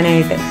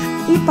പൊടിച്ചെടുക്കാനായിട്ട്.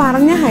 ഈ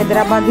പറഞ്ഞ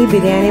ഹൈദരാബാദി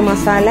ബിരിയാണി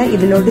മസാല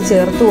ഇതിലോട്ട്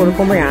ചേർത്ത്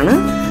കൊടുക്കുമ്പോഴാണ്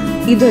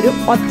ഇതൊരു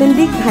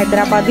ഒത്തന്റിക്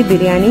ഹൈദരാബാദി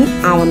ബിരിയാണി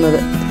ആവുന്നത്.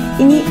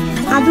 ഇനി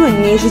അതും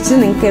അന്വേഷിച്ച്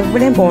നിങ്ങൾക്ക്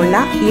എവിടെയും പോകണ്ട,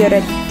 ഈ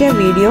ഒരൊറ്റ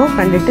വീഡിയോ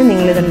കണ്ടിട്ട്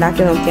നിങ്ങൾ ഇത്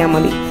ഉണ്ടാക്കി നോക്കിയാൽ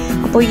മതി.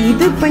 അപ്പോൾ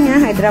ഇതിപ്പോൾ ഞാൻ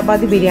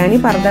ഹൈദരാബാദി ബിരിയാണി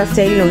പർദ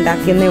സ്റ്റൈലിൽ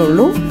ഉണ്ടാക്കിയെന്നേ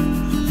ഉള്ളൂ.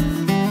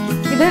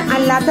 ഇത്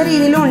അല്ലാത്ത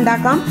രീതിയിലും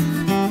ഉണ്ടാക്കാം.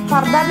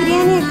 പർദ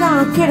ബിരിയാണിയൊക്കെ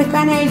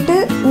ആക്കിയെടുക്കാനായിട്ട്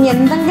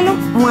എന്തെങ്കിലും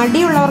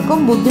മടിയുള്ളവർക്കും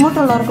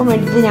ബുദ്ധിമുട്ടുള്ളവർക്കും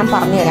വേണ്ടിയിട്ട് ഞാൻ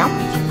പറഞ്ഞുതരാം.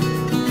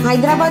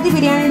 ഹൈദരാബാദി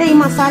ബിരിയാണിയുടെ ഈ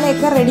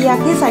മസാലയൊക്കെ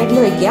റെഡിയാക്കി സൈഡിൽ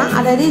വെക്കുക,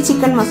 അതായത് ഈ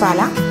ചിക്കൻ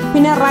മസാല.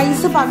 പിന്നെ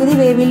റൈസ് പകുതി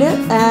വേവിൽ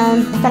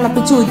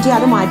തിളപ്പിച്ച് ഊറ്റി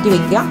അത് മാറ്റി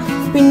വെക്കുക.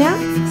 പിന്നെ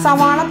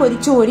സവാള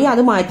പൊരിച്ചു കോരി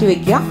അത് മാറ്റി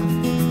വെക്കുക.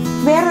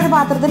 വേറൊരു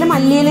പാത്രത്തിൽ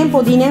മല്ലിയിലയും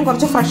പുതിനയും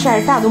കുറച്ച് ഫ്രഷ്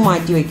ആയിട്ട് അതും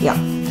മാറ്റി വെക്കുക.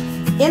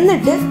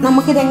 എന്നിട്ട്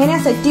നമുക്കിത്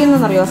എങ്ങനെയാണ് സെറ്റ്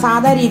ചെയ്യുന്നതെന്നറിയോ?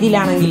 സാധാ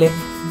രീതിയിലാണെങ്കിൽ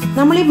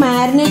നമ്മൾ ഈ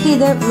മാരിനേറ്റ്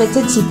ചെയ്ത് വെച്ച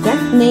ചിക്കൻ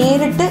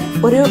നേരിട്ട്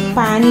ഒരു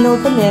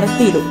പാനിലോട്ട്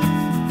നിരത്തിയിടും.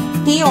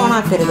 തീ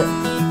ഓണാക്കരുത്.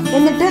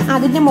 എന്നിട്ട്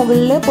അതിൻ്റെ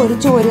മുകളിൽ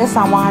പൊരിച്ചു കോരിയ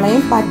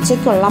സവാളയും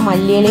പച്ചയ്ക്കുള്ള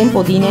മല്ലിയിലയും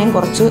പുതിനയും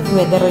കുറച്ച്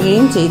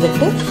വിതറുകയും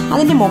ചെയ്തിട്ട്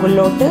അതിൻ്റെ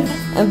മുകളിലോട്ട്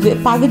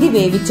പകുതി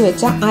വേവിച്ച്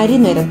വെച്ച അരി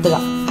നിരത്തുക.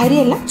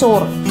 അരിയല്ല,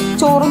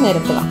 ചോറ്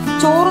നിരത്തുക.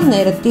 ചോറ്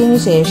നിരത്തിയതിനു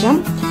ശേഷം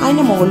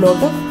അതിൻ്റെ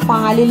മുകളിലോട്ട്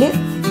പാലിൽ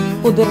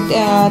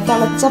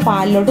തിളച്ച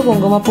പാലിലോട്ട്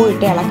കുങ്കുമപ്പൂ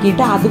ഇട്ട്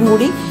ഇളക്കിയിട്ട് അതും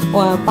കൂടി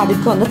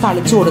പതുക്കെ ഒന്ന്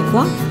തളിച്ചു കൊടുക്കുക.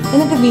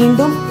 എന്നിട്ട്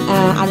വീണ്ടും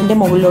അതിൻ്റെ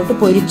മുകളിലോട്ട്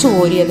പൊരിച്ചു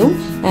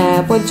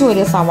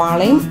കോരിയ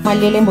സവാളയും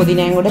മല്ലിയിലയും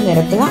പുതിനയും കൂടി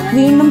നിരത്തുക.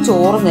 വീണ്ടും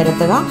ചോറ്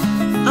നിരത്തുക.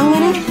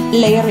 അങ്ങനെ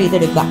ലെയർ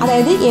ചെയ്തെടുക്കുക.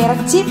 അതായത്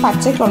ഇറച്ചി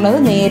പച്ചയ്ക്കുള്ളത്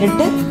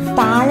നേരിട്ട്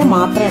താഴെ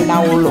മാത്രമേ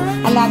ഉണ്ടാവുള്ളൂ,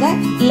 അല്ലാതെ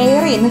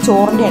ലെയർ ചെയ്യുന്ന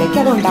ചോറിൻ്റെ ഇടയ്ക്ക്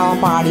അത് ഉണ്ടാവാൻ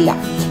പാടില്ല.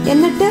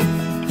 എന്നിട്ട്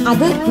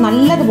അത്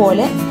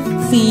നല്ലതുപോലെ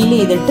സീൽ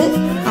ചെയ്തിട്ട്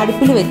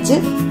അടുപ്പിൽ വെച്ച്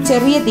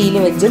ചെറിയ തീയിൽ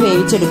വെച്ച്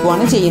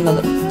വേവിച്ചെടുക്കുകയാണ്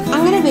ചെയ്യുന്നത്.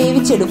 അങ്ങനെ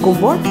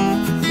വേവിച്ചെടുക്കുമ്പോൾ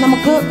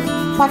നമുക്ക്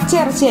പച്ച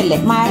ഇറച്ചിയല്ലേ,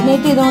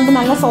 മാരിനേറ്റ് ചെയ്തുകൊണ്ട്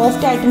നല്ല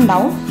സോഫ്റ്റ്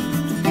ആയിട്ടുണ്ടാവും.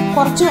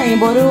 കുറച്ച്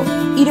കഴിയുമ്പോൾ ഒരു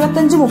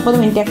 25-30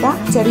 മിനിറ്റൊക്കെ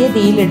ചെറിയ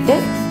തീയിലിട്ട്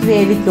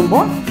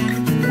വേവിക്കുമ്പോൾ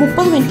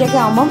 30 മിനിറ്റൊക്കെ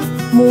ആകുമ്പം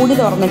മൂടി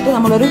തുറന്നിട്ട്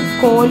നമ്മളൊരു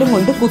കോലും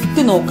കൊണ്ട്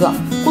കുത്തി നോക്കുക.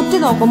 കുത്തി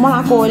നോക്കുമ്പോൾ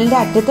ആ കോലിൻ്റെ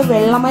അറ്റത്ത്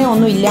വെള്ളമയം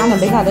ഒന്നും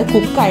ഇല്ലാന്നുണ്ടെങ്കിൽ അത്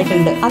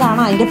കുക്കായിട്ടുണ്ട്.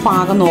 അതാണ് അതിൻ്റെ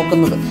പാകം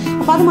നോക്കുന്നത്.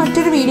 അപ്പോൾ അത്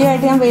മറ്റൊരു വീഡിയോ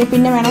ആയിട്ട് ഞാൻ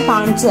പിന്നെ വേണം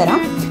കാണിച്ചു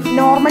തരാം.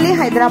 നോർമലി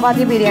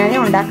ഹൈദരാബാദി ബിരിയാണി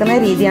ഉണ്ടാക്കുന്ന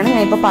രീതിയാണ്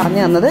ഞാൻ ഇപ്പോൾ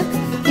പറഞ്ഞു തന്നത്.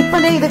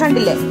 ഇപ്പം ഇത്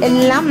കണ്ടില്ലേ,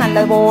 എല്ലാം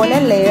നല്ലപോലെ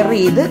ലെയർ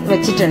ചെയ്ത്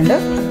വെച്ചിട്ടുണ്ട്.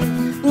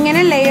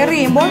 ഇങ്ങനെ ലെയർ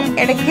ചെയ്യുമ്പോൾ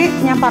ഇടയ്ക്ക്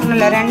ഞാൻ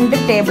പറഞ്ഞല്ലോ 2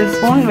 ടേബിൾ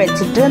സ്പൂൺ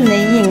വെച്ചിട്ട്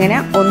നെയ്യ് ഇങ്ങനെ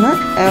ഒന്ന്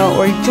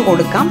ഒഴിച്ചു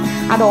കൊടുക്കാം.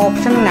 അത്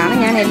ഓപ്ഷണലാണ്,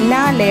 ഞാൻ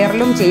എല്ലാ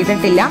ലെയറിലും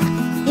ചെയ്തിട്ടില്ല.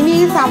 ഇനി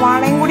ഈ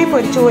സവാളയും കൂടി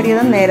പൊരിച്ചു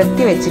കോരിയത്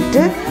നിരത്തി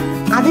വെച്ചിട്ട്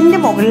അതിൻ്റെ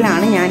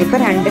മുകളിലാണ്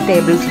ഞാനിപ്പോൾ 2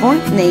 ടേബിൾ സ്പൂൺ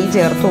നെയ്യ്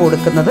ചേർത്ത്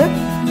കൊടുക്കുന്നത്.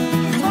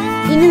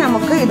 ഇനി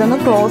നമുക്ക് ഇതൊന്ന്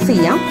ക്ലോസ്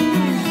ചെയ്യാം.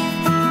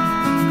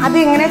 അത്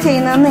എങ്ങനെ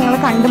ചെയ്യുന്നതെന്ന് നിങ്ങൾ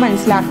കണ്ട്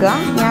മനസ്സിലാക്കുക,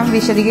 ഞാൻ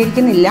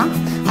വിശദീകരിക്കുന്നില്ല.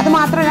 അത്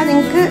മാത്രമല്ല,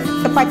 നിങ്ങൾക്ക്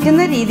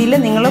പറ്റുന്ന രീതിയിൽ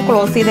നിങ്ങൾ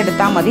ക്ലോസ്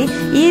ചെയ്തെടുത്താൽ മതി.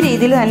 ഈ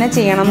രീതിയിൽ തന്നെ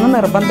ചെയ്യണമെന്ന്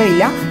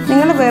നിർബന്ധമില്ല.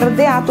 നിങ്ങൾ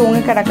വെറുതെ ആ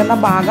തൂങ്ങിക്കിടക്കുന്ന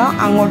ഭാഗം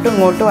അങ്ങോട്ടും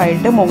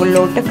ഇങ്ങോട്ടുമായിട്ട്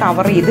മുകളിലോട്ട്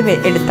കവർ ചെയ്ത്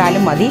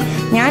എടുത്താലും മതി.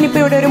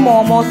 ഞാനിപ്പോൾ ഇവിടെ ഒരു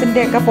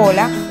മോമോസിൻ്റെ ഒക്കെ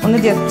പോലെ ഒന്ന്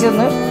ജസ്റ്റ്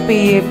ഒന്ന്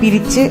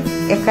പിരിച്ച്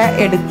ഒക്കെ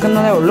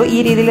എടുക്കുന്നതേ ഉള്ളൂ. ഈ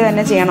രീതിയിൽ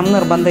തന്നെ ചെയ്യണമെന്ന്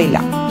നിർബന്ധമില്ല.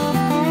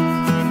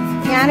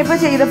 ഞാനിപ്പോൾ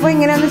ചെയ്തപ്പോൾ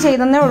ഇങ്ങനെ ഒന്ന്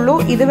ചെയ്തതേ ഉള്ളൂ.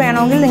 ഇത്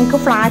വേണമെങ്കിൽ നിങ്ങൾക്ക്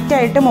ഫ്ലാറ്റ്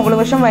ആയിട്ട് മുകൾ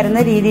വശം വരുന്ന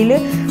രീതിയിൽ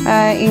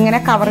ഇങ്ങനെ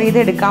കവർ ചെയ്ത്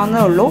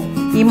എടുക്കാവുന്നതേ ഉള്ളൂ,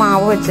 ഈ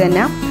മാവ് വെച്ച്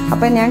തന്നെ.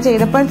 അപ്പം ഞാൻ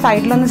ചെയ്തപ്പോൾ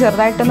സൈഡിലൊന്ന്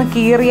ചെറുതായിട്ടൊന്ന്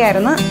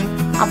കീറിയായിരുന്നു.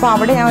 അപ്പോൾ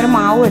അവിടെ ഞാൻ ഒരു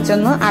മാവ്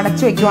വെച്ചൊന്ന്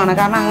അടച്ചു വെക്കുവാണ്.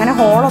 കാരണം അങ്ങനെ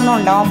ഹോളൊന്നും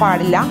ഉണ്ടാവാൻ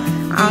പാടില്ല.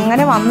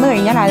 അങ്ങനെ വന്നു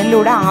കഴിഞ്ഞാൽ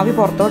അതിലൂടെ ആവി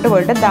പുറത്തോട്ട്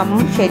പോയിട്ട് ദം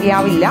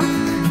ശരിയാവില്ല.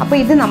 അപ്പോൾ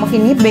ഇത്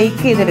നമുക്കിനി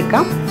ബേക്ക്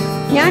ചെയ്തെടുക്കാം.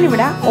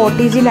 ഞാനിവിടെ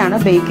OTGയിലാണ്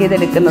ബേക്ക്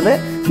ചെയ്തെടുക്കുന്നത്.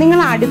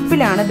 നിങ്ങൾ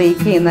അടുപ്പിലാണ്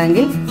ബേക്ക്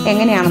ചെയ്യുന്നതെങ്കിൽ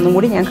എങ്ങനെയാണെന്നും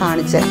കൂടി ഞാൻ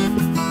കാണിച്ചു തരാം.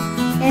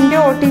 എൻ്റെ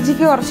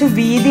OTGക്ക് കുറച്ച്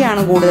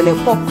വീതിയാണ് കൂടുതൽ,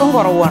 പൊക്കം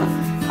കുറവാണ്.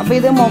 അപ്പോൾ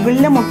ഇത്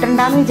മുകളിൽ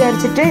മുട്ടണ്ടെന്ന്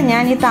വിചാരിച്ചിട്ട്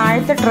ഞാൻ ഈ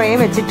താഴത്തെ ട്രേ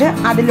വെച്ചിട്ട്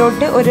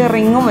അതിലോട്ട് ഒരു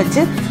റിങ്ങും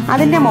വെച്ച്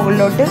അതിൻ്റെ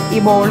മുകളിലോട്ട് ഈ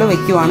ബോൾ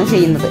വെക്കുവാണ്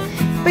ചെയ്യുന്നത്.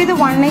 ഇപ്പോൾ ഇത്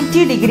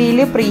 180 ഡിഗ്രിയിൽ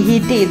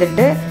പ്രീഹീറ്റ്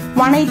ചെയ്തിട്ട്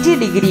 180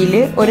 ഡിഗ്രിയിൽ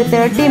ഒരു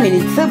 30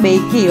 മിനിറ്റ്സ്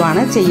ബേക്ക്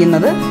ചെയ്യുവാണ്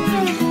ചെയ്യുന്നത്.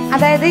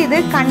 അതായത് ഇത്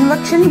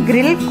കൺവെക്ഷൻ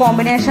ഗ്രിൽ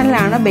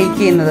കോമ്പിനേഷനിലാണ് ബേക്ക്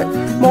ചെയ്യുന്നത്.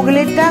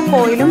 മുകളിലത്തെ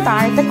കോയിലും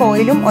താഴത്തെ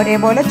കോയിലും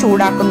ഒരേപോലെ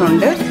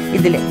ചൂടാക്കുന്നുണ്ട്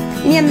ഇതിൽ.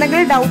 ഇനി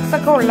എന്തെങ്കിലും ഡൗട്ട്സ്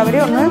ഒക്കെ ഉള്ളവർ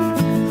ഒന്ന്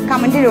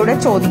കമൻറ്റിലൂടെ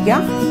ചോദിക്കുക.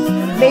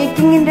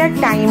 ബേക്കിങ്ങിൻ്റെ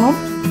ടൈമും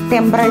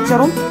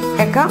ടെമ്പറേച്ചറും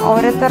ഒക്കെ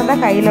ഓരോരുത്തരുടെ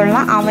കയ്യിലുള്ള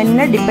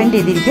അവനെ ഡിപ്പെൻഡ്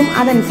ചെയ്തിരിക്കും.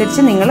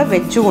 അതനുസരിച്ച് നിങ്ങൾ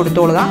വെച്ചു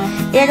കൊടുത്തോളുക.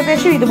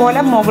 ഏകദേശം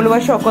ഇതുപോലെ മുകൾ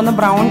വശമൊക്കെ ഒന്ന്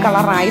ബ്രൗൺ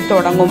കളറായി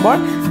തുടങ്ങുമ്പോൾ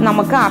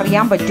നമുക്ക്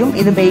അറിയാൻ പറ്റും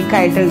ഇത് ബേക്ക്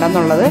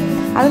ആയിട്ടുണ്ടെന്നുള്ളത്.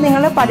 അത്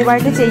നിങ്ങൾ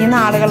പതിവായിട്ട് ചെയ്യുന്ന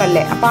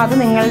ആളുകളല്ലേ, അപ്പോൾ അത്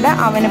നിങ്ങളുടെ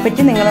അവനെ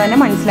പറ്റി നിങ്ങൾ തന്നെ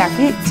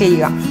മനസ്സിലാക്കി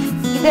ചെയ്യുക.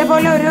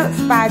 ഇതേപോലെ ഒരു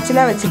സ്പാച്ചുല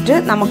വെച്ചിട്ട്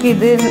നമുക്ക്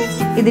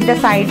ഇതിൻ്റെ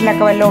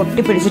സൈഡിലൊക്കെ വല്ല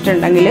ഒട്ടി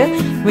പിടിച്ചിട്ടുണ്ടെങ്കിൽ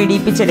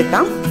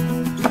വിടിയിപ്പിച്ചെടുക്കാം.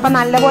 അപ്പം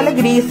നല്ലപോലെ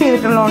ഗ്രീസ്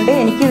ചെയ്തിട്ടുള്ളതുകൊണ്ട്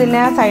എനിക്ക്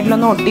ഇതിൻ്റെ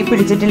സൈഡിലൊന്നും ഒട്ടി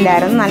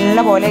പിടിച്ചിട്ടില്ലായിരുന്നു.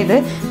 നല്ലപോലെ ഇത്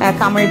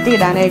കമിഴ്ത്തി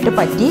ഇടാനായിട്ട്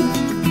പറ്റി.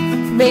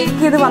 ബേക്ക്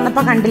ചെയ്ത്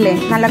വന്നപ്പോൾ കണ്ടില്ലേ,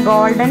 നല്ല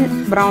ഗോൾഡൻ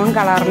ബ്രൗൺ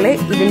കളറിൽ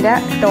ഇതിൻ്റെ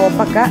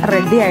ടോപ്പൊക്കെ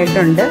റെഡി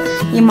ആയിട്ടുണ്ട്.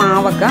 ഈ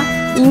മാവൊക്കെ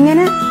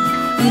ഇങ്ങനെ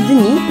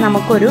ഇതിനി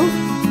നമുക്കൊരു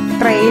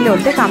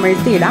ട്രേയിലോട്ട്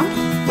കമിഴ്ത്തിയിടാം.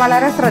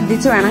 വളരെ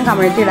ശ്രദ്ധിച്ച് വേണം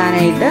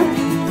കമിഴ്ത്തിയിടാനായിട്ട്.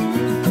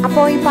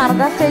 അപ്പോൾ ഈ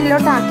പർദ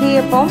സ്റ്റൈലിലോട്ട്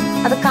ആക്കിയപ്പോൾ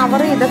അത്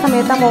കവർ ചെയ്ത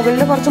സമയത്ത് ആ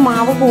മുകളിൽ കുറച്ച്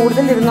മാവ്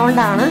കൂടുതൽ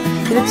ഇരുന്നുകൊണ്ടാണ്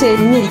ഇത്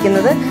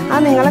ചെരിഞ്ഞിരിക്കുന്നത്.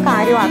 അത് നിങ്ങൾ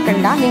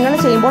കാര്യമാക്കണ്ട. നിങ്ങൾ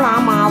ചെയ്യുമ്പോൾ ആ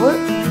മാവ്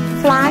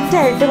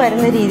ഫ്ലാറ്റായിട്ട്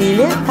വരുന്ന രീതിയിൽ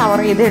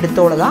കവർ ചെയ്ത്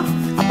എടുത്തോളുക.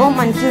 അപ്പോൾ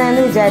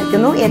മനസ്സിലായെന്ന്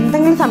വിചാരിക്കുന്നു.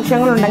 എന്തെങ്കിലും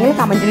സംശയങ്ങളുണ്ടെങ്കിൽ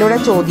കമൻറ്റിലൂടെ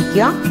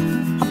ചോദിക്കുക.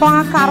 അപ്പോൾ ആ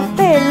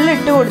കറുത്ത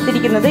എള്ളിട്ട്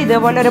കൊടുത്തിരിക്കുന്നത്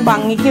ഇതേപോലെ ഒരു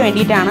ഭംഗിക്ക്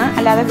വേണ്ടിയിട്ടാണ്,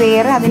 അല്ലാതെ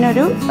വേറെ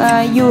അതിനൊരു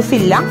യൂസ്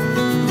ഇല്ല.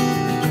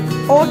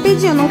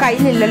 OTG ഒന്നും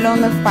കയ്യിലില്ലല്ലോ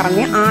എന്ന്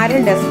പറഞ്ഞ്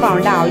ആരും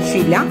ഡെസ്പാവേണ്ട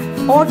ആവശ്യമില്ല.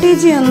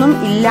 OTG ഒന്നും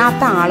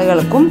ഇല്ലാത്ത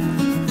ആളുകൾക്കും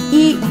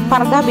ഈ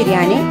പർദ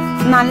ബിരിയാണി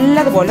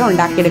നല്ലതുപോലെ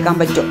ഉണ്ടാക്കിയെടുക്കാൻ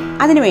പറ്റും.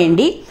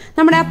 അതിനുവേണ്ടി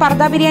നമ്മുടെ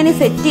പർദ ബിരിയാണി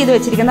സെറ്റ് ചെയ്ത്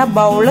വെച്ചിരിക്കുന്ന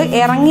ബൗള്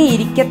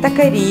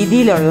ഇറങ്ങിയിരിക്കത്തക്ക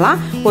രീതിയിലുള്ള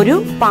ഒരു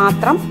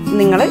പാത്രം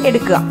നിങ്ങൾ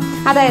എടുക്കുക.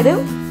 അതായത്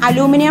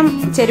അലൂമിനിയം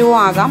ചെരുവോ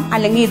ആകാം,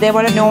 അല്ലെങ്കിൽ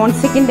ഇതേപോലെ നോൺ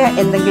സ്റ്റിക്കിൻ്റെ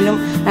എന്തെങ്കിലും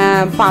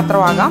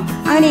പാത്രമാകാം.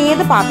 അങ്ങനെ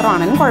ഏത്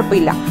പാത്രമാണെങ്കിലും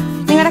കുഴപ്പമില്ല.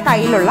 നിങ്ങളുടെ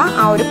കയ്യിലുള്ള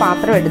ആ ഒരു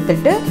പാത്രം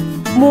എടുത്തിട്ട്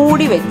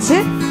മൂടി വെച്ച്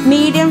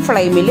മീഡിയം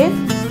ഫ്ലെയിമിൽ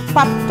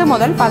 10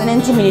 മുതൽ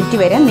 15 മിനിറ്റ്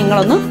വരെ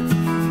നിങ്ങളൊന്ന്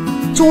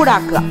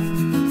ചൂടാക്കുക.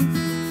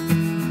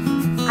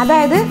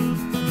 അതായത്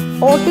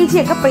OTG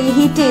ഒക്കെ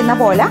പ്രീഹീറ്റ് ചെയ്യുന്ന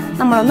പോലെ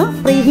നമ്മളൊന്ന്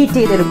പ്രീഹീറ്റ്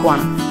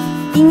ചെയ്തെടുക്കുവാണ്.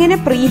 ഇങ്ങനെ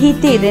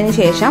പ്രീഹീറ്റ് ചെയ്തതിന്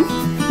ശേഷം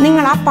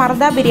നിങ്ങൾ ആ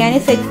പർദ ബിരിയാണി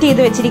സെറ്റ്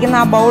ചെയ്ത് വെച്ചിരിക്കുന്ന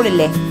ആ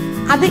ബൗളില്ലേ,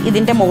 അത്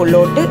ഇതിന്റെ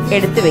മുകളിലോട്ട്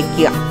എടുത്ത്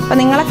വെക്കുക. അപ്പൊ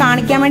നിങ്ങളെ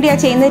കാണിക്കാൻ വേണ്ടി ആ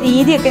ചെയ്യുന്ന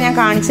രീതിയൊക്കെ ഞാൻ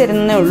കാണിച്ചു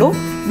തരുന്നേ ഉള്ളൂ.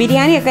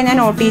 ബിരിയാണിയൊക്കെ ഞാൻ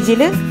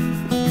OTGയിൽ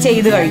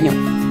ചെയ്തു കഴിഞ്ഞു.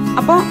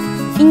 അപ്പോൾ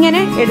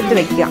ഇങ്ങനെ എടുത്ത്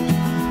വെക്കുക.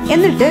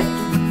 എന്നിട്ട്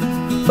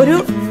ഒരു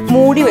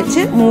മൂടി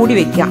വെച്ച് മൂടി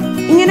വെക്കുക.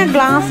 ഇങ്ങനെ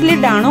ഗ്ലാസ്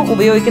ലിഡാണ്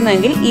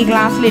ഉപയോഗിക്കുന്നതെങ്കിൽ ഈ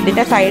ഗ്ലാസ്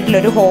ലിഡിന്റെ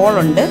സൈഡിലൊരു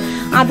ഹോളുണ്ട്.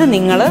 അത്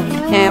നിങ്ങൾ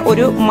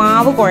ഒരു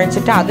മാവ്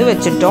കുഴച്ചിട്ട് അത്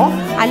വെച്ചിട്ടോ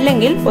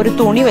അല്ലെങ്കിൽ ഒരു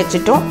തുണി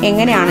വെച്ചിട്ടോ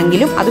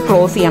എങ്ങനെയാണെങ്കിലും അത്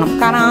ക്ലോസ് ചെയ്യണം.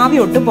 കാരണം ആവി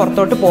ഒട്ടും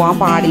പുറത്തോട്ട് പോകാൻ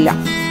പാടില്ല.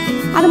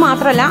 അത്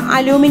മാത്രമല്ല,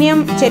 അലൂമിനിയം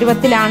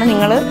ചെരുവത്തിലാണ്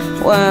നിങ്ങൾ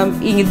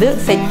ഇത്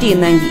സെറ്റ്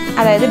ചെയ്യുന്നതെങ്കിൽ,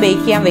 അതായത്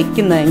ബേക്ക് ചെയ്യാൻ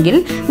വെക്കുന്നതെങ്കിൽ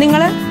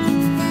നിങ്ങൾ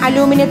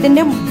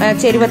അലൂമിനിയത്തിന്റെ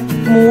ചെരുവ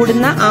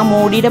മൂടുന്ന ആ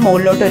മൂടിയുടെ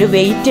മുകളിലോട്ട് ഒരു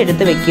വെയിറ്റ്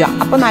എടുത്ത് വെക്കുക.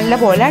 അപ്പോൾ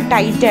നല്ലപോലെ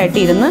ടൈറ്റ് ആയിട്ട്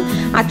ഇരുന്ന്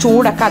ആ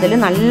ചൂടൊക്കെ അതിൽ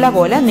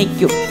നല്ലപോലെ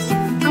നിൽക്കും.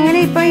 അങ്ങനെ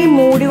ഇപ്പോൾ ഈ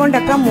മൂടി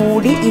കൊണ്ടൊക്കെ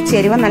മൂടി ഈ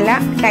ചെരുവ നല്ല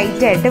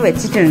ടൈറ്റ് ആയിട്ട്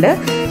വെച്ചിട്ടുണ്ട്.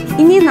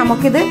 ഇനി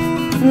നമുക്കിത്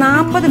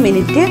 40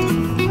 മിനിറ്റ്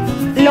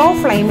ലോ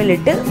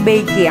ഫ്ലെയിമിലിട്ട്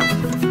ബേക്ക് ചെയ്യാം.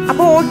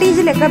 അപ്പോൾ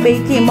OTGയിലൊക്കെ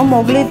ബേക്ക് ചെയ്യുമ്പോൾ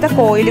മുകളിലത്തെ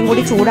കോയിലും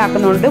കൂടി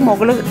ചൂടാക്കുന്നുണ്ട്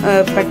മുകളിൽ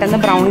പെട്ടെന്ന്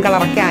ബ്രൗൺ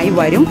കളറൊക്കെ ആയി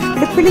വരും.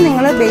 അടുപ്പിൽ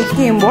നിങ്ങൾ ബേക്ക്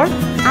ചെയ്യുമ്പോൾ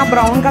ആ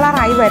ബ്രൗൺ കളർ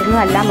ആയി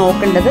വരുന്നതല്ല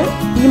നോക്കേണ്ടത്,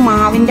 ഈ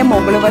മാവിന്റെ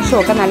മുകൾ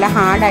വശമൊക്കെ നല്ല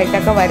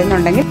ഹാർഡായിട്ടൊക്കെ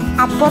വരുന്നുണ്ടെങ്കിൽ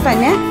അപ്പോൾ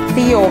തന്നെ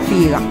തീ ഓഫ്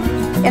ചെയ്യുക.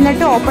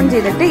 എന്നിട്ട് ഓപ്പൺ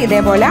ചെയ്തിട്ട്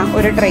ഇതേപോലെ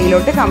ഒരു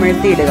ട്രെയിലോട്ട്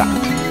കമിഴ്ത്തിയിടുക.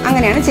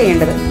 അങ്ങനെയാണ്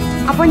ചെയ്യേണ്ടത്.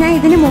 അപ്പോൾ ഞാൻ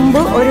ഇതിനു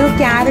മുമ്പ് ഒരു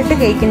ക്യാരറ്റ്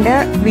കേക്കിന്റെ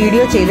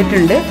വീഡിയോ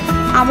ചെയ്തിട്ടുണ്ട്.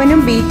 അവനും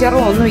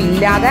ബീറ്ററും ഒന്നും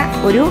ഇല്ലാതെ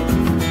ഒരു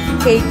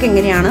കേക്ക്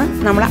എങ്ങനെയാണ്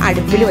നമ്മൾ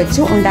അടുപ്പിൽ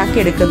വെച്ച്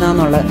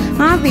ഉണ്ടാക്കിയെടുക്കുന്നതെന്നുള്ളത്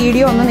ആ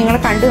വീഡിയോ ഒന്ന് നിങ്ങൾ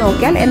കണ്ടു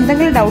നോക്കിയാൽ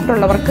എന്തെങ്കിലും ഡൗട്ട്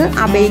ഉള്ളവർക്ക്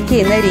ആ ബേക്ക്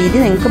ചെയ്യുന്ന രീതി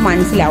നിങ്ങൾക്ക്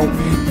മനസ്സിലാവും.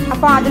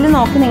 അപ്പോൾ അതിൽ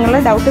നോക്കി നിങ്ങൾ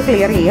ഡൗട്ട്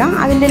ക്ലിയർ ചെയ്യുക.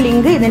 അതിൻ്റെ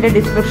ലിങ്ക് ഇതിൻ്റെ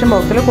ഡിസ്ക്രിപ്ഷൻ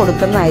ബോക്സിൽ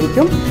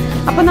കൊടുക്കുന്നതായിരിക്കും.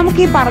 അപ്പോൾ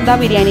നമുക്ക് ഈ പർദ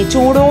ബിരിയാണി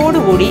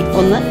ചൂടോടുകൂടി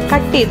ഒന്ന്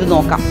കട്ട് ചെയ്ത്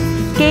നോക്കാം.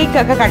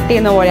 കേക്കൊക്കെ കട്ട്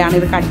ചെയ്യുന്ന പോലെയാണ്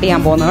ഇത് കട്ട്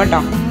ചെയ്യാൻ പോകുന്നത്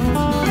കേട്ടോ.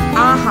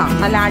 ആഹാ,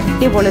 നല്ല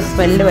അടിപൊളി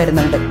സ്മെല്ല്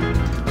വരുന്നുണ്ട്.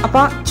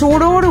 അപ്പോൾ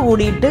ചൂടോട്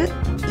കൂടിയിട്ട്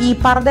ഈ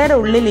പർദയുടെ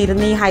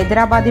ഉള്ളിലിരുന്ന് ഈ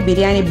ഹൈദരാബാദി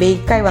ബിരിയാണി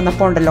ബേക്കായി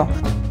വന്നപ്പോൾ ഉണ്ടല്ലോ,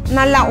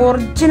 നല്ല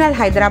ഒറിജിനൽ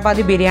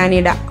ഹൈദരാബാദി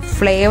ബിരിയാണിയുടെ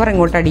ഫ്ലേവർ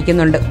ഇങ്ങോട്ട്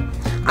അടിക്കുന്നുണ്ട്.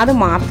 അത്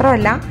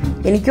മാത്രമല്ല,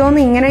 എനിക്ക്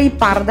തോന്നുന്നു ഇങ്ങനെ ഈ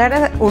പർദയുടെ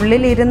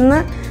ഉള്ളിലിരുന്ന്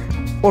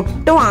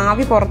ഒട്ടും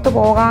ആവി പുറത്തു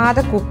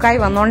പോകാതെ കുക്കായി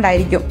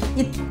വന്നുകൊണ്ടായിരിക്കും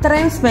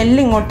ഇത്രയും സ്മെല്ല്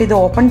ഇങ്ങോട്ട് ഇത്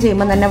ഓപ്പൺ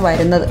ചെയ്യുമ്പോൾ തന്നെ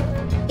വരുന്നത്.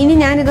 ഇനി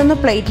ഞാനിതൊന്ന്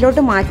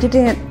പ്ലേറ്റിലോട്ട് മാറ്റിയിട്ട്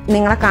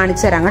നിങ്ങളെ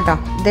കാണിച്ചു തരാം കേട്ടോ.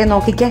 ഇതേ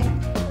നോക്കിക്കേ.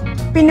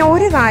 പിന്നെ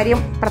ഒരു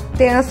കാര്യം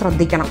പ്രത്യേകം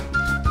ശ്രദ്ധിക്കണം,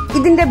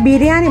 ഇതിന്റെ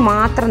ബിരിയാണി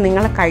മാത്രം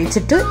നിങ്ങൾ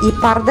കഴിച്ചിട്ട് ഈ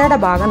പർദയുടെ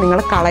ഭാഗം നിങ്ങൾ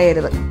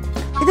കളയരുത്.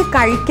 ഇത്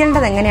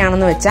കഴിക്കേണ്ടത്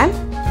എങ്ങനെയാണെന്ന് വെച്ചാൽ,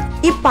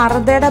 ഈ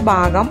പർദയുടെ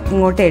ഭാഗം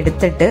ഇങ്ങോട്ട്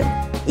എടുത്തിട്ട്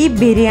ഈ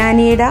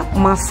ബിരിയാണിയുടെ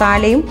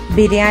മസാലയും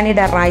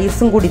ബിരിയാണിയുടെ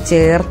റൈസും കൂടി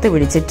ചേർത്ത്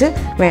പിടിച്ചിട്ട്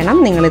വേണം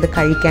നിങ്ങളിത്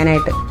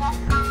കഴിക്കാനായിട്ട്.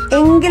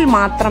 എങ്കിൽ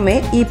മാത്രമേ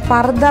ഈ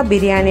പർദ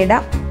ബിരിയാണിയുടെ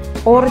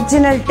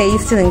ഒറിജിനൽ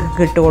ടേസ്റ്റ് നിങ്ങൾക്ക്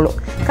കിട്ടുകയുള്ളൂ.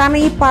 കാരണം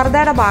ഈ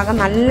പർദയുടെ ഭാഗം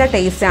നല്ല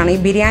ടേസ്റ്റാണ്. ഈ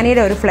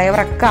ബിരിയാണിയുടെ ഒരു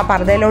ഫ്ലേവറൊക്കെ ആ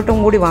പർദയിലോട്ടും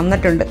കൂടി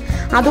വന്നിട്ടുണ്ട്.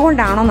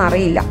 അതുകൊണ്ടാണോന്ന്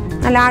അറിയില്ല,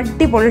 നല്ല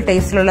അടിപൊളി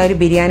ടേസ്റ്റിലുള്ള ഒരു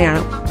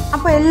ബിരിയാണിയാണ്.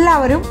 അപ്പോൾ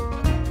എല്ലാവരും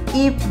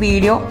ഈ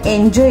വീഡിയോ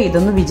എൻജോയ്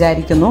ചെയ്തെന്ന്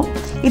വിചാരിക്കുന്നു.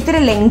 ഇത്തിരി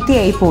ലെങ്തി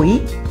ആയി പോയി,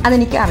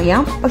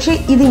 അതെനിക്കറിയാം. പക്ഷേ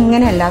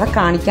ഇതിങ്ങനെ അല്ലാതെ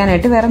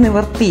കാണിക്കാനായിട്ട് വേറെ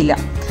നിവൃത്തിയില്ല.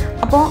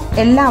 അപ്പോൾ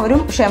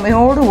എല്ലാവരും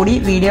ക്ഷമയോടുകൂടി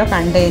വീഡിയോ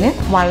കണ്ടതിന്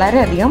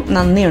വളരെയധികം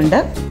നന്ദിയുണ്ട്.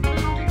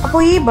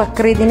 അപ്പോൾ ഈ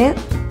ബക്രീദിന്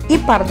ഈ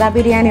പർദ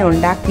ബിരിയാണി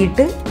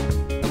ഉണ്ടാക്കിയിട്ട്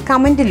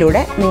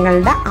കമൻറ്റിലൂടെ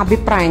നിങ്ങളുടെ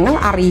അഭിപ്രായങ്ങൾ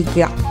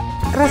അറിയിക്കുക.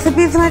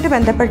 റെസിപ്പീസുമായിട്ട്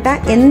ബന്ധപ്പെട്ട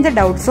എന്ത്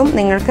ഡൗട്ട്സും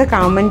നിങ്ങൾക്ക്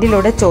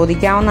കമൻറ്റിലൂടെ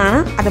ചോദിക്കാവുന്നതാണ്.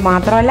 അത്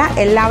മാത്രമല്ല,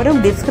 എല്ലാവരും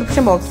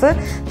ഡിസ്ക്രിപ്ഷൻ ബോക്സ്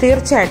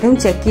തീർച്ചയായിട്ടും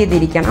ചെക്ക്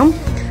ചെയ്തിരിക്കണം.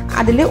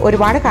 അതിൽ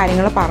ഒരുപാട്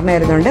കാര്യങ്ങൾ പറഞ്ഞു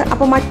തരുന്നുണ്ട്.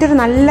 അപ്പോൾ മറ്റൊരു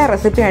നല്ല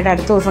റെസിപ്പിയായിട്ട്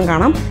അടുത്ത ദിവസം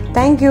കാണാം.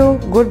 Thank you.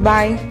 Good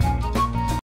bye.